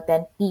common, but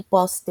then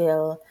people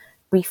still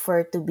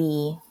prefer to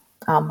be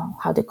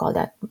how do you call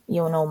that?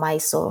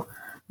 Maiso,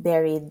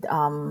 buried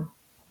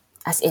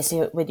as is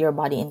with your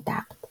body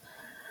intact.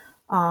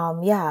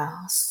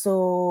 Yeah.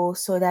 So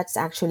that's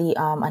actually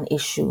an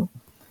issue.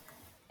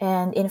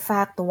 And in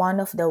fact, one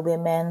of the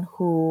women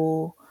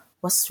who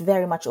was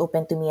very much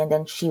open to me, and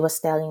then she was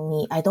telling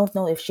me, I don't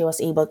know if she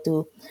was able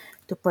to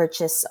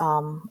purchase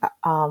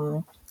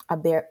a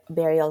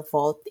burial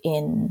vault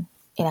in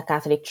a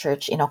Catholic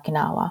church in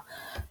Okinawa,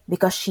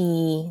 because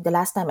the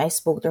last time I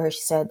spoke to her,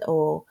 she said,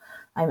 "Oh,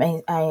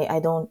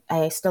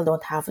 I still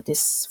don't have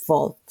this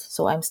vault,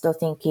 so I'm still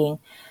thinking,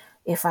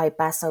 if I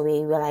pass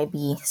away, will I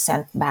be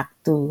sent back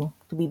to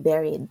be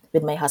buried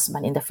with my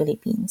husband in the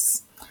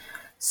Philippines?"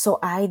 So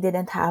I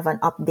didn't have an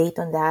update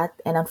on that,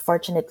 and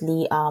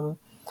unfortunately,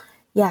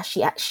 yeah,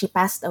 she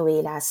passed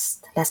away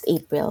last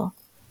April.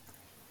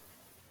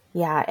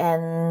 Yeah,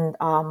 and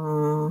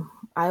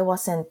I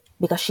wasn't,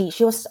 because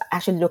she was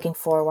actually looking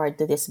forward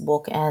to this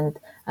book, and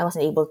I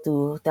wasn't able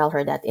to tell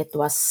her that it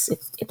was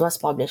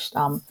published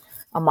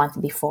a month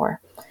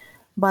before.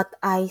 But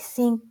I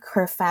think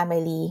her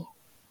family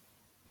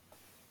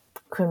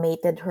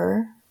cremated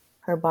her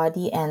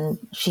body, and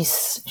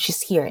she's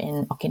here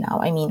in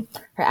Okinawa. I mean,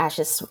 her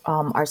ashes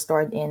are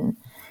stored in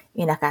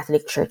a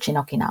Catholic church in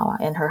Okinawa,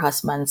 and her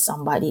husband's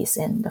body is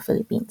in the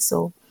Philippines.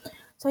 So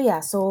yeah,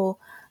 so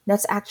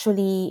that's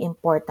actually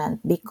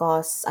important,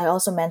 because I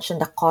also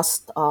mentioned the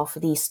cost of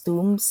these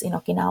tombs in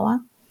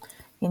Okinawa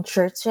in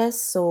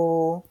churches.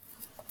 So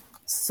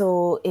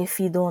if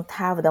you don't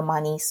have the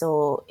money,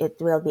 so it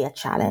will be a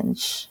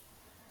challenge.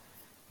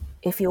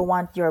 If you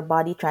want your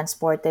body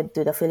transported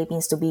to the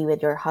Philippines to be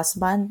with your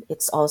husband,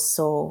 it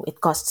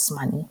costs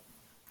money,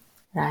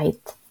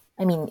 right?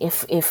 I mean,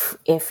 if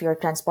you're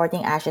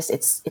transporting ashes,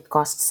 it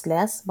costs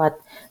less, but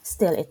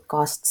still it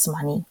costs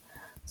money.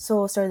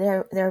 So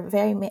there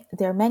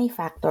are many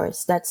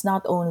factors that's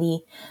not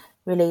only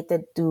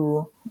related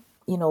to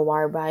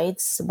war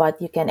brides,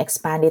 but you can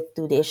expand it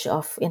to the issue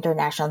of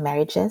international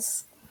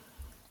marriages,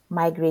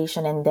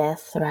 migration and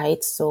death,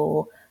 right?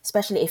 So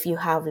especially if you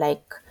have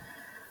like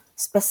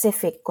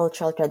specific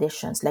cultural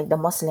traditions, like the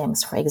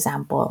Muslims, for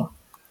example,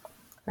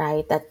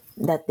 right?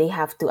 That they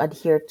have to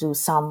adhere to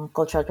some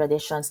cultural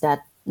traditions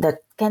that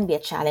can be a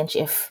challenge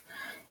if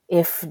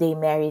they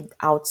married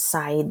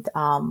outside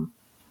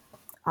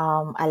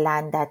a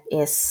land that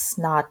is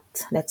not,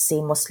 let's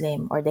say,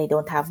 Muslim, or they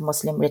don't have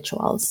Muslim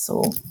rituals.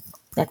 So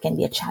that can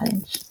be a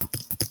challenge.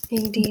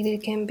 Indeed,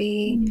 it can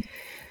be.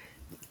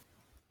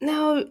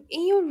 Now,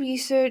 in your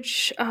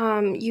research,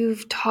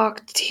 you've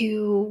talked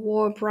to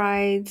war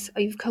brides,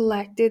 you've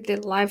collected their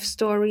life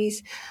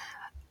stories.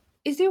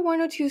 Is there one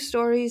or two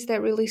stories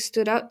that really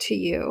stood out to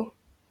you?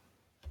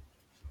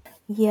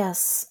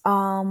 Yes,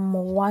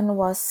 one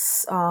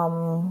was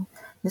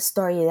the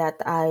story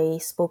that I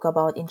spoke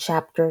about in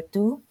chapter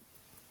 2,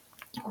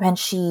 when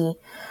she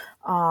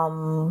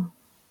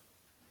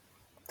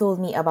told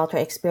me about her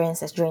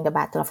experiences during the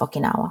Battle of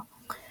Okinawa.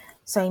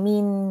 So, I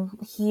mean,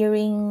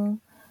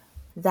 hearing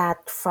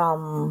that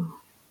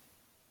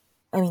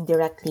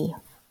directly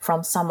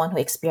from someone who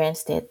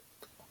experienced it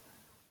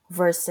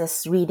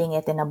versus reading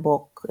it in a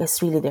book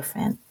is really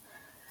different,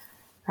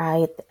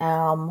 right?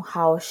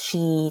 How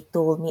she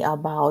told me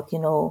about,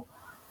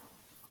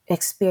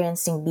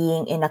 experiencing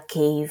being in a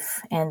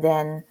cave, and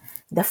then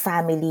the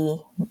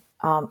family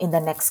in the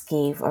next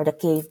cave, or the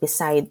cave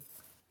beside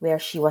where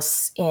she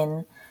was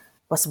in,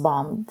 was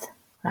bombed,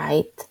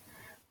 right?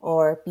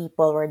 Or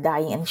people were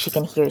dying and she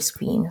can hear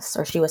screams,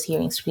 or she was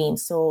hearing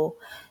screams. So,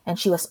 and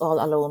she was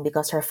all alone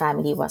because her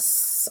family was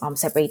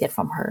separated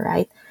from her,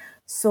 right?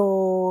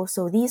 So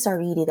these are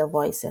really the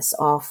voices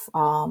of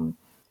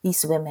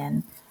these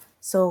women.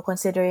 So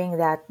considering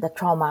that the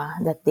trauma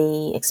that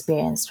they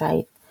experienced,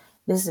 right?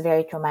 This is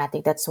very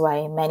traumatic. That's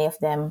why many of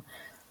them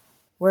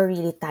were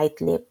really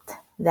tight-lipped,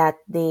 that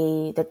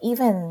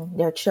even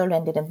their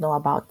children didn't know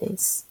about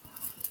this,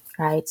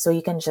 right? So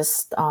you can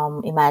just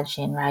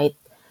imagine, right?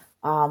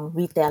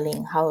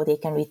 Retelling, how they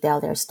can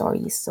retell their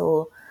stories.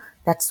 So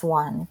that's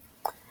one.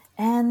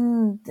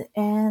 And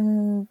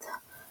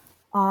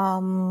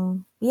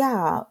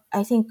yeah,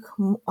 I think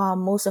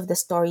most of the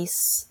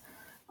stories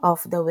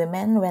of the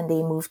women when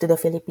they moved to the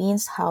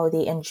Philippines, how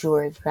they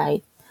endured,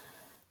 right?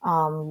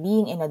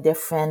 Being in a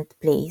different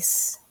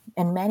place.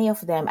 And many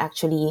of them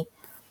actually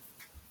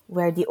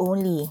were the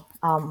only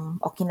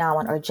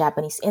Okinawan or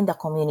Japanese in the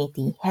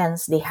community.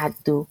 Hence, they had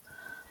to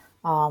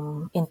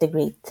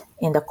integrate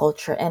in the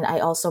culture. And I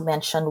also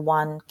mentioned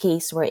one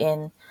case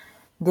wherein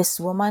this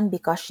woman,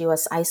 because she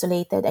was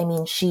isolated, I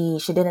mean, she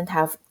didn't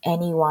have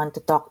anyone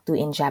to talk to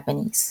in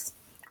Japanese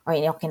or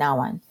in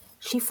Okinawan.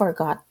 She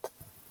forgot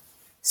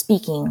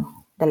speaking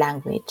the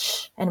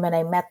language. And when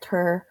I met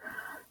her,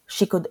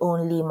 she could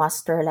only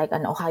muster like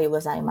an ohayo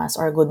gozaimasu,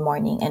 or good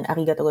morning, and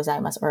arigato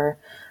gozaimasu, or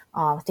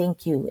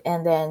thank you.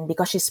 And then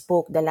because she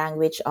spoke the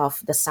language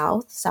of the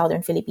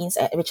southern Philippines,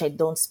 which I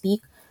don't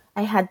speak,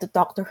 I had to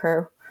talk to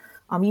her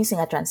using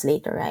a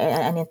translator, right,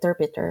 an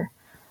interpreter,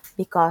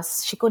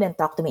 because she couldn't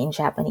talk to me in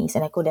Japanese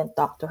and I couldn't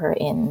talk to her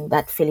in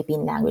that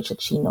Philippine language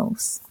that she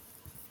knows.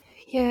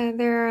 Yeah,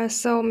 there are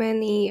so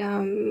many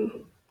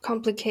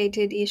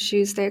complicated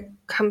issues that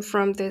come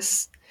from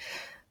this,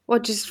 well,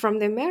 just from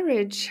their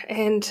marriage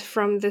and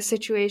from the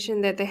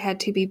situation that they had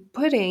to be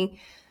put in.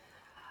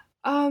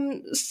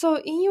 So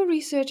in your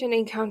research and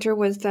encounter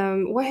with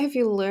them, what have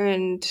you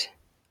learned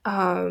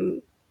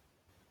um,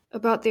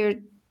 about their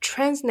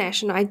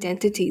transnational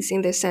identities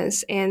in this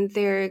sense and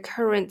their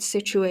current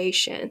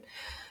situation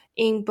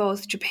in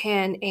both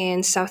Japan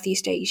and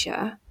Southeast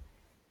Asia?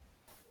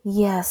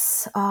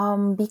 Yes,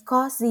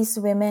 because these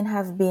women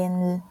have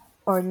been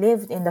or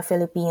lived in the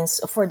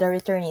Philippines, for the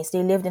returnees,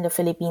 they lived in the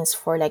Philippines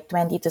for like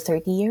 20 to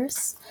 30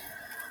 years.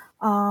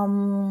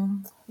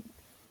 Um,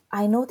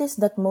 I noticed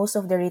that most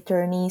of the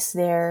returnees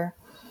there,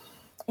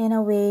 in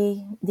a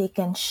way, they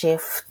can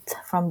shift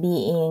from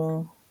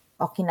being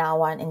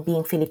Okinawan and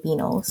being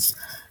Filipinos.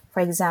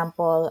 For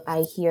example,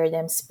 I hear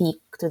them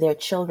speak to their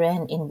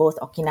children in both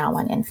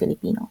Okinawan and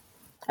Filipino.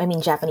 I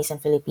mean, Japanese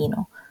and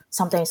Filipino,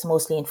 sometimes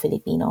mostly in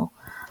Filipino.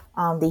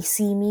 They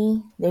see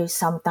me, they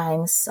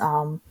sometimes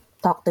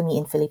talk to me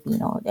in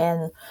Filipino,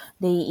 and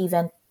they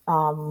even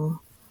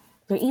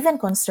they're even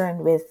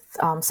concerned with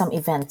some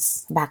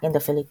events back in the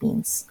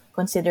Philippines,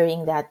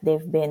 considering that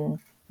they've been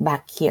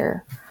back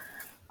here.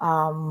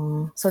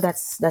 So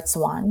that's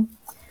one.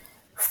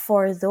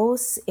 For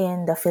those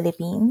in the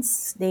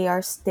Philippines, they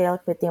are still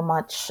pretty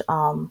much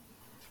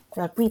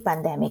well,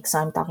 pre-pandemic. So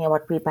I'm talking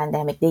about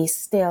pre-pandemic. They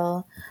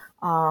still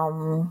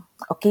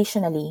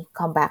occasionally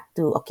come back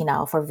to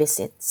Okinawa for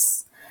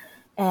visits.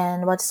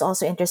 And what's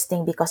also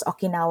interesting, because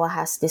Okinawa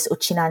has this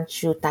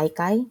Uchinanchu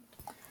Taikai,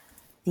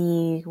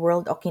 the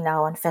World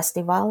Okinawan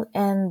Festival,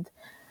 and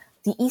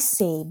the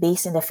Issei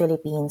based in the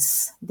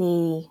Philippines,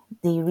 they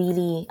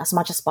really, as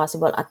much as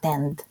possible,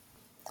 attend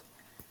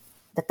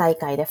the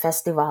Taikai, the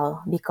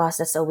festival, because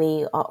that's a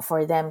way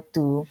for them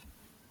to,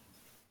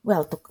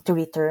 well, to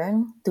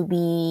return, to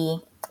be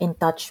in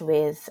touch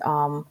with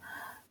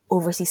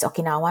overseas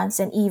Okinawans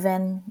and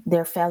even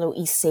their fellow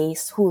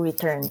Isseis who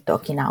returned to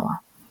Okinawa.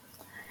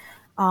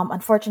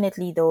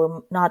 Unfortunately,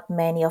 though, not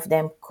many of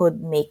them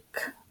could make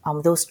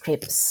those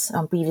trips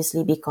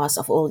previously because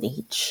of old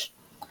age,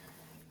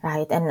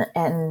 right? And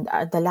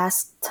the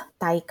last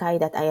Taikai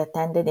that I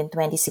attended in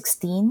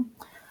 2016,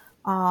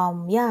 I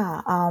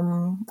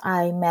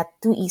met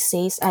two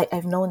Isseis.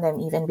 I've known them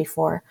even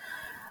before.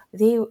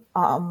 They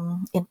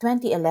in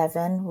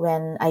 2011,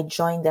 when I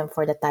joined them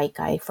for the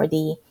Taikai, for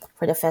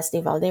the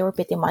festival, they were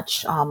pretty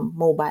much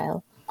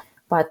mobile.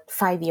 But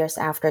 5 years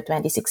after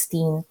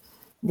 2016,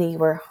 they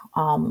were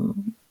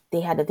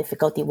they had a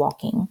difficulty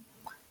walking,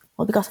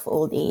 well, because of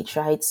old age,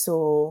 right?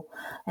 So,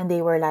 and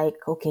they were like,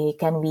 okay,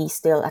 can we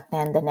still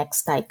attend the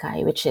next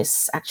Taikai, which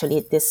is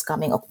actually this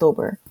coming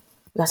October,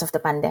 because of the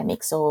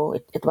pandemic. So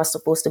it was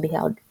supposed to be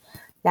held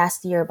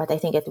last year, but I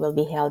think it will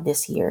be held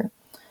this year.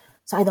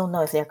 So I don't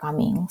know if they're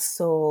coming.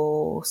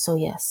 So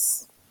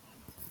yes,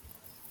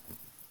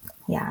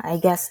 yeah. I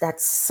guess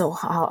that's so.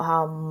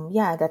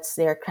 Yeah, that's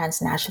their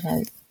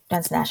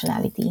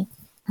transnationality.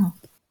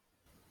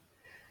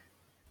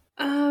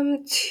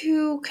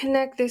 To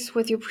connect this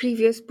with your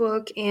previous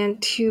book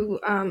and to,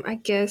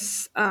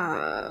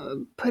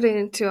 put it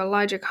into a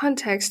larger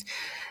context,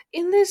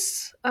 in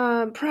this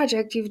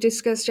project, you've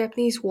discussed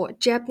Japanese or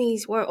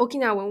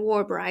Okinawan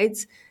war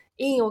brides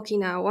in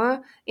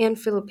Okinawa and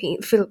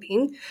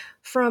Philippine,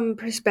 from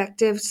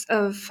perspectives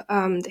of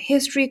the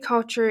history,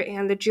 culture,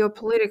 and the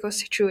geopolitical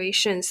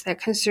situations that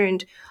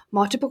concerned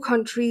multiple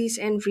countries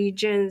and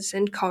regions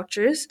and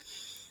cultures.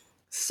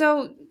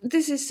 So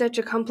this is such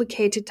a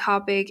complicated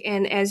topic,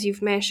 and as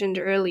you've mentioned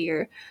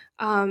earlier,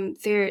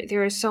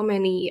 there are so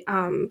many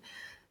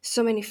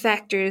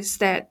factors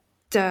that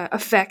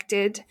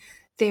affected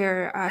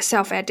their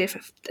self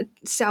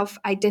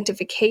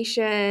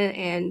identification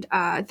and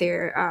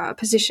their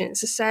position in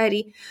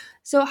society.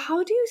 So,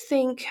 how do you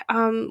think,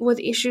 with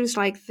issues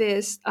like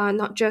this,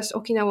 not just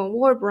Okinawan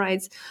war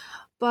brides,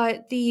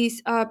 but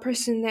these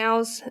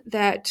personnels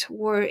that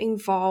were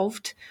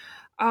involved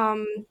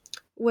um,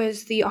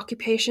 with the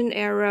occupation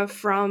era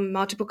from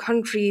multiple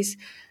countries,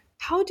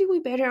 how do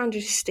we better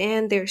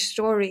understand their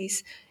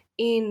stories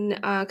in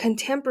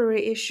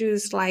contemporary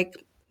issues like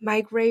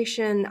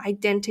migration,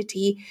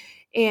 identity,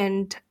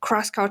 and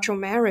cross cultural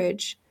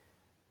marriage?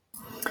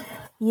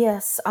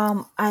 Yes,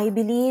 I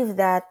believe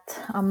that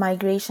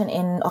migration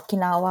in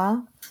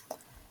Okinawa,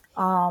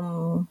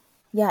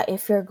 yeah,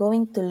 if you're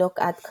going to look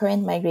at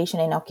current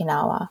migration in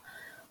Okinawa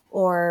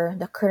or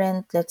the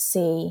current, let's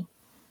say,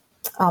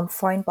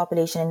 foreign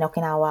population in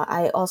Okinawa,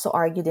 I also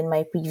argued in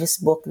my previous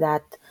book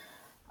that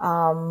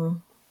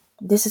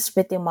this is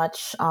pretty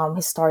much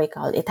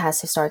historical. It has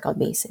historical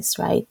basis,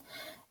 right?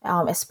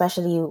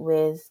 Especially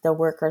with the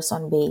workers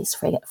on base,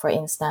 for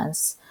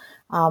instance.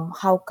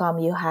 How come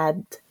you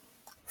had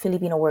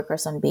Filipino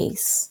workers on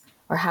base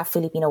or half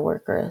Filipino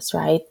workers,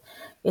 right?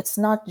 It's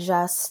not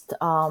just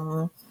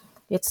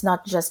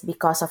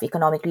because of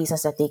economic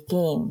reasons that they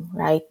came,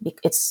 right?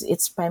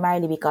 It's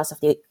primarily because of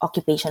the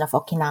occupation of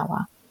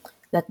Okinawa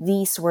that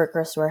these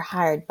workers were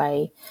hired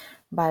by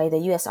the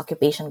U.S.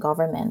 occupation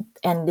government,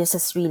 and this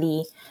is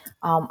really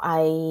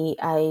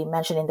I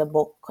mentioned in the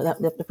book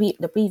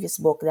the previous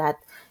book that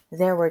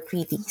there were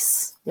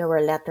treaties, there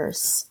were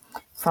letters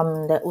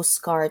from the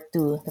USCAR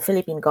to the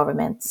Philippine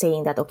government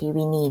saying that okay,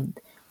 we need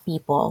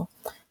people.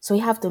 So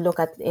you have to look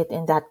at it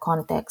in that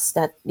context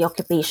that the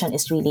occupation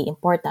is really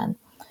important,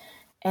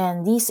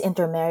 and these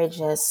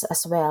intermarriages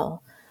as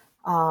well.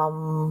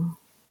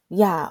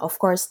 Yeah, of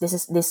course, this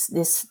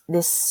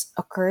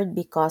occurred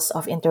because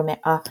of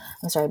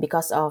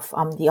because of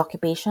the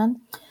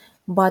occupation,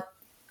 but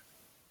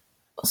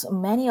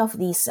many of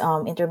these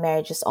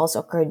intermarriages also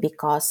occurred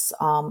because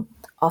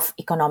of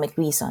economic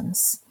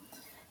reasons,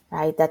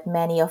 right? That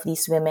many of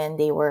these women,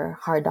 they were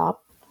hard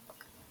up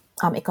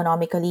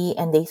economically,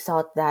 and they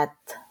thought that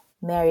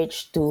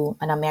marriage to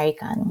an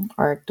American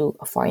or to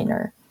a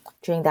foreigner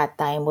during that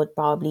time would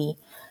probably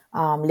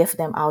lift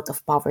them out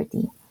of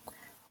poverty.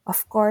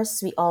 Of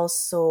course, we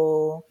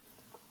also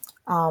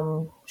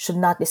should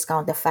not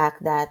discount the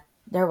fact that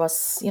there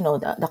was,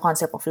 the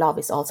concept of love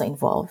is also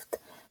involved,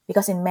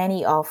 because in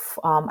many of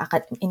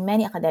in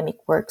many academic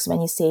works, when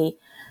you say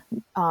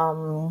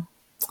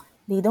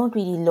they don't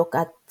really look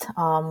at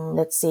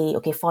let's say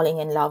okay, falling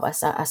in love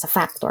as a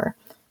factor,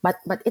 but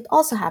it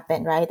also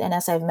happened, right? And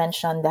as I've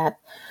mentioned that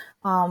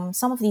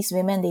some of these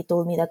women, they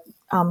told me that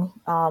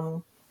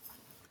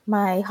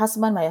my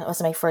husband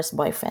was my first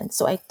boyfriend.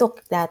 So I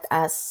took that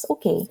as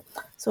okay.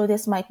 So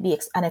this might be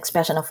an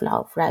expression of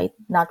love, right?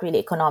 Not really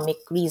economic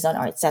reason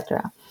or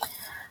etc.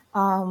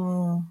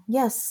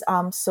 Yes.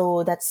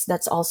 So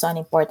that's also an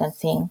important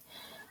thing.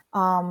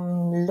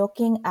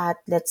 Looking at,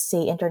 let's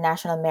say,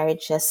 international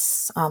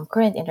marriages,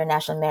 current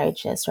international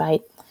marriages,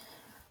 right?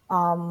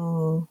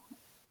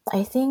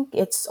 I think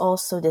it's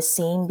also the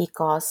same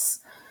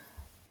because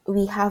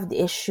we have the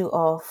issue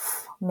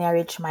of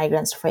marriage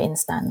migrants, for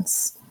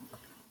instance,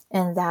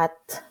 and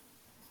that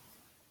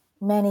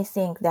many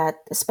think that,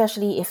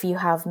 especially if you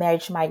have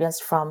marriage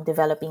migrants from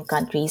developing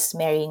countries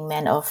marrying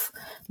men of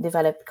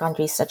developed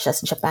countries such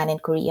as Japan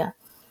and Korea,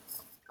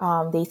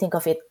 they think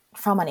of it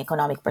from an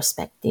economic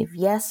perspective.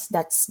 Yes,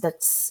 that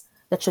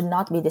should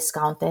not be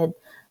discounted,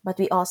 but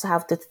we also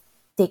have to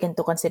take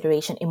into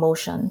consideration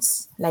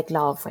emotions like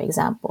love, for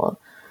example,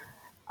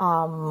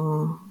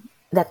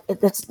 that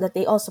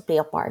they also play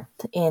a part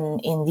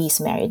in these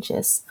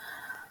marriages.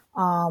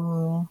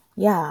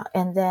 Yeah,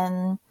 and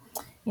then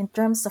in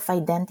terms of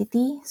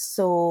identity,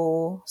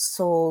 so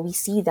we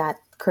see that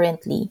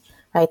currently,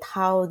 right,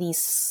 how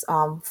these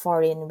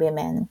foreign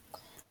women,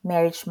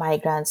 marriage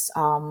migrants,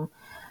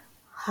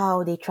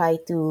 how they try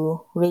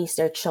to raise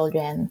their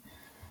children,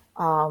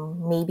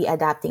 maybe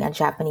adapting a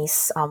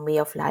Japanese way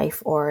of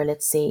life, or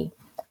let's say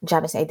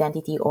Japanese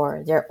identity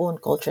or their own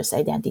culture's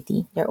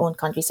identity, their own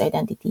country's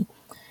identity.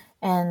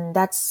 And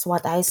that's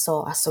what I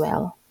saw as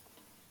well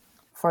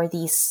for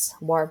these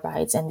war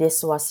brides. And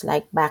this was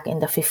like back in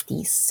the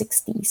 50s,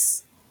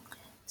 60s.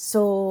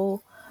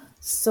 So,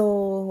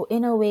 so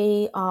in a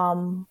way,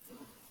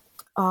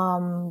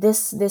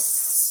 this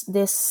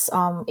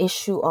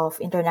issue of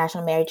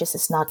international marriages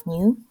is not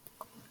new,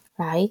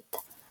 right?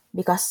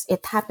 because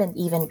it happened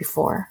even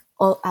before,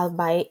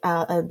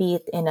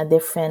 albeit in a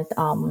different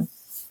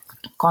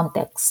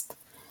context,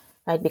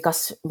 right?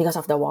 Because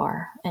of the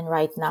war, and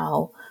right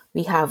now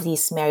we have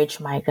these marriage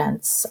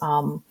migrants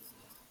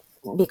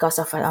because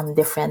of a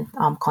different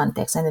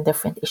context and a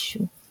different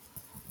issue.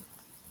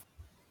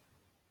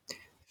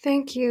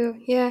 Thank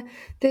you. Yeah,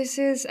 this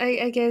is,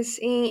 I guess,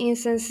 in a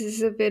sense, this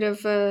is a bit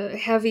of a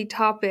heavy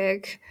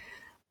topic,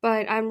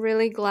 but I'm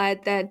really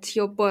glad that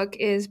your book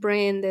is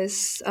bringing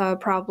this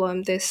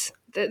problem, the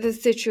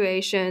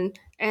situation,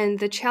 and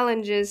the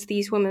challenges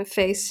these women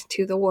face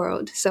to the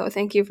world. So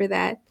thank you for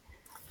that.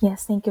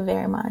 Yes, thank you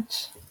very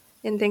much.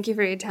 And thank you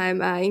for your time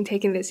in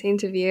taking this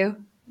interview.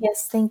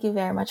 Yes, thank you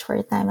very much for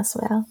your time as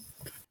well.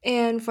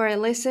 And for our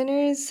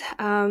listeners,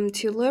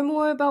 to learn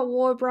more about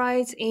war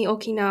brides in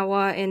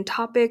Okinawa and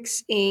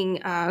topics in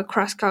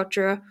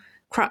cross-cultural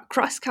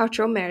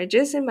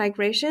marriages and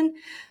migration,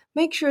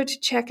 make sure to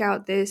check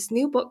out this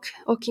new book,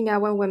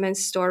 Okinawan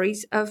Women's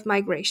Stories of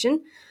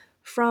Migration,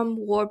 From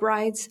War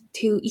Brides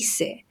to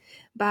Issei,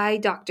 by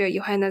Dr.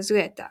 Johanna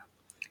Zueta.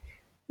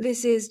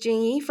 This is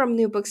Jingyi from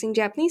New Books in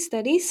Japanese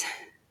Studies.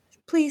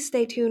 Please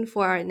stay tuned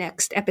for our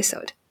next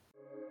episode.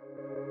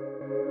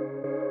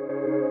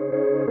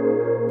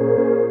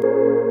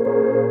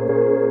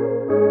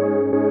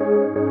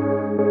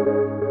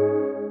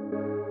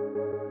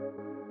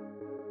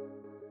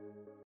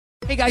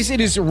 Hey guys,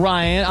 it is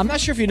Ryan. I'm not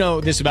sure if you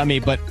know this about me,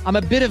 but I'm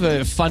a bit of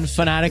a fun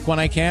fanatic when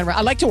I can. I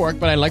like to work,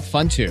 but I like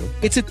fun too.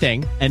 It's a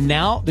thing. And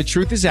now the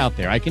truth is out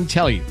there. I can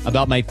tell you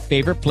about my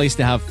favorite place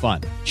to have fun.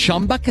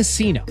 Chumba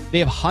Casino. They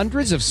have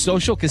hundreds of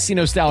social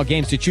casino style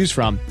games to choose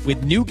from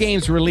with new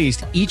games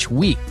released each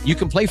week. You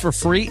can play for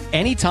free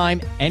anytime,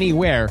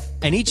 anywhere.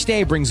 And each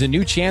day brings a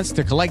new chance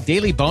to collect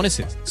daily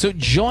bonuses. So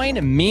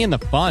join me in the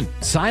fun.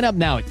 Sign up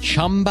now at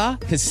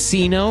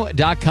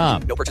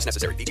ChumbaCasino.com. No purchase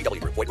necessary. VGW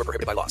Group. Void where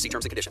prohibited by law. See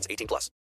terms and conditions. 18+.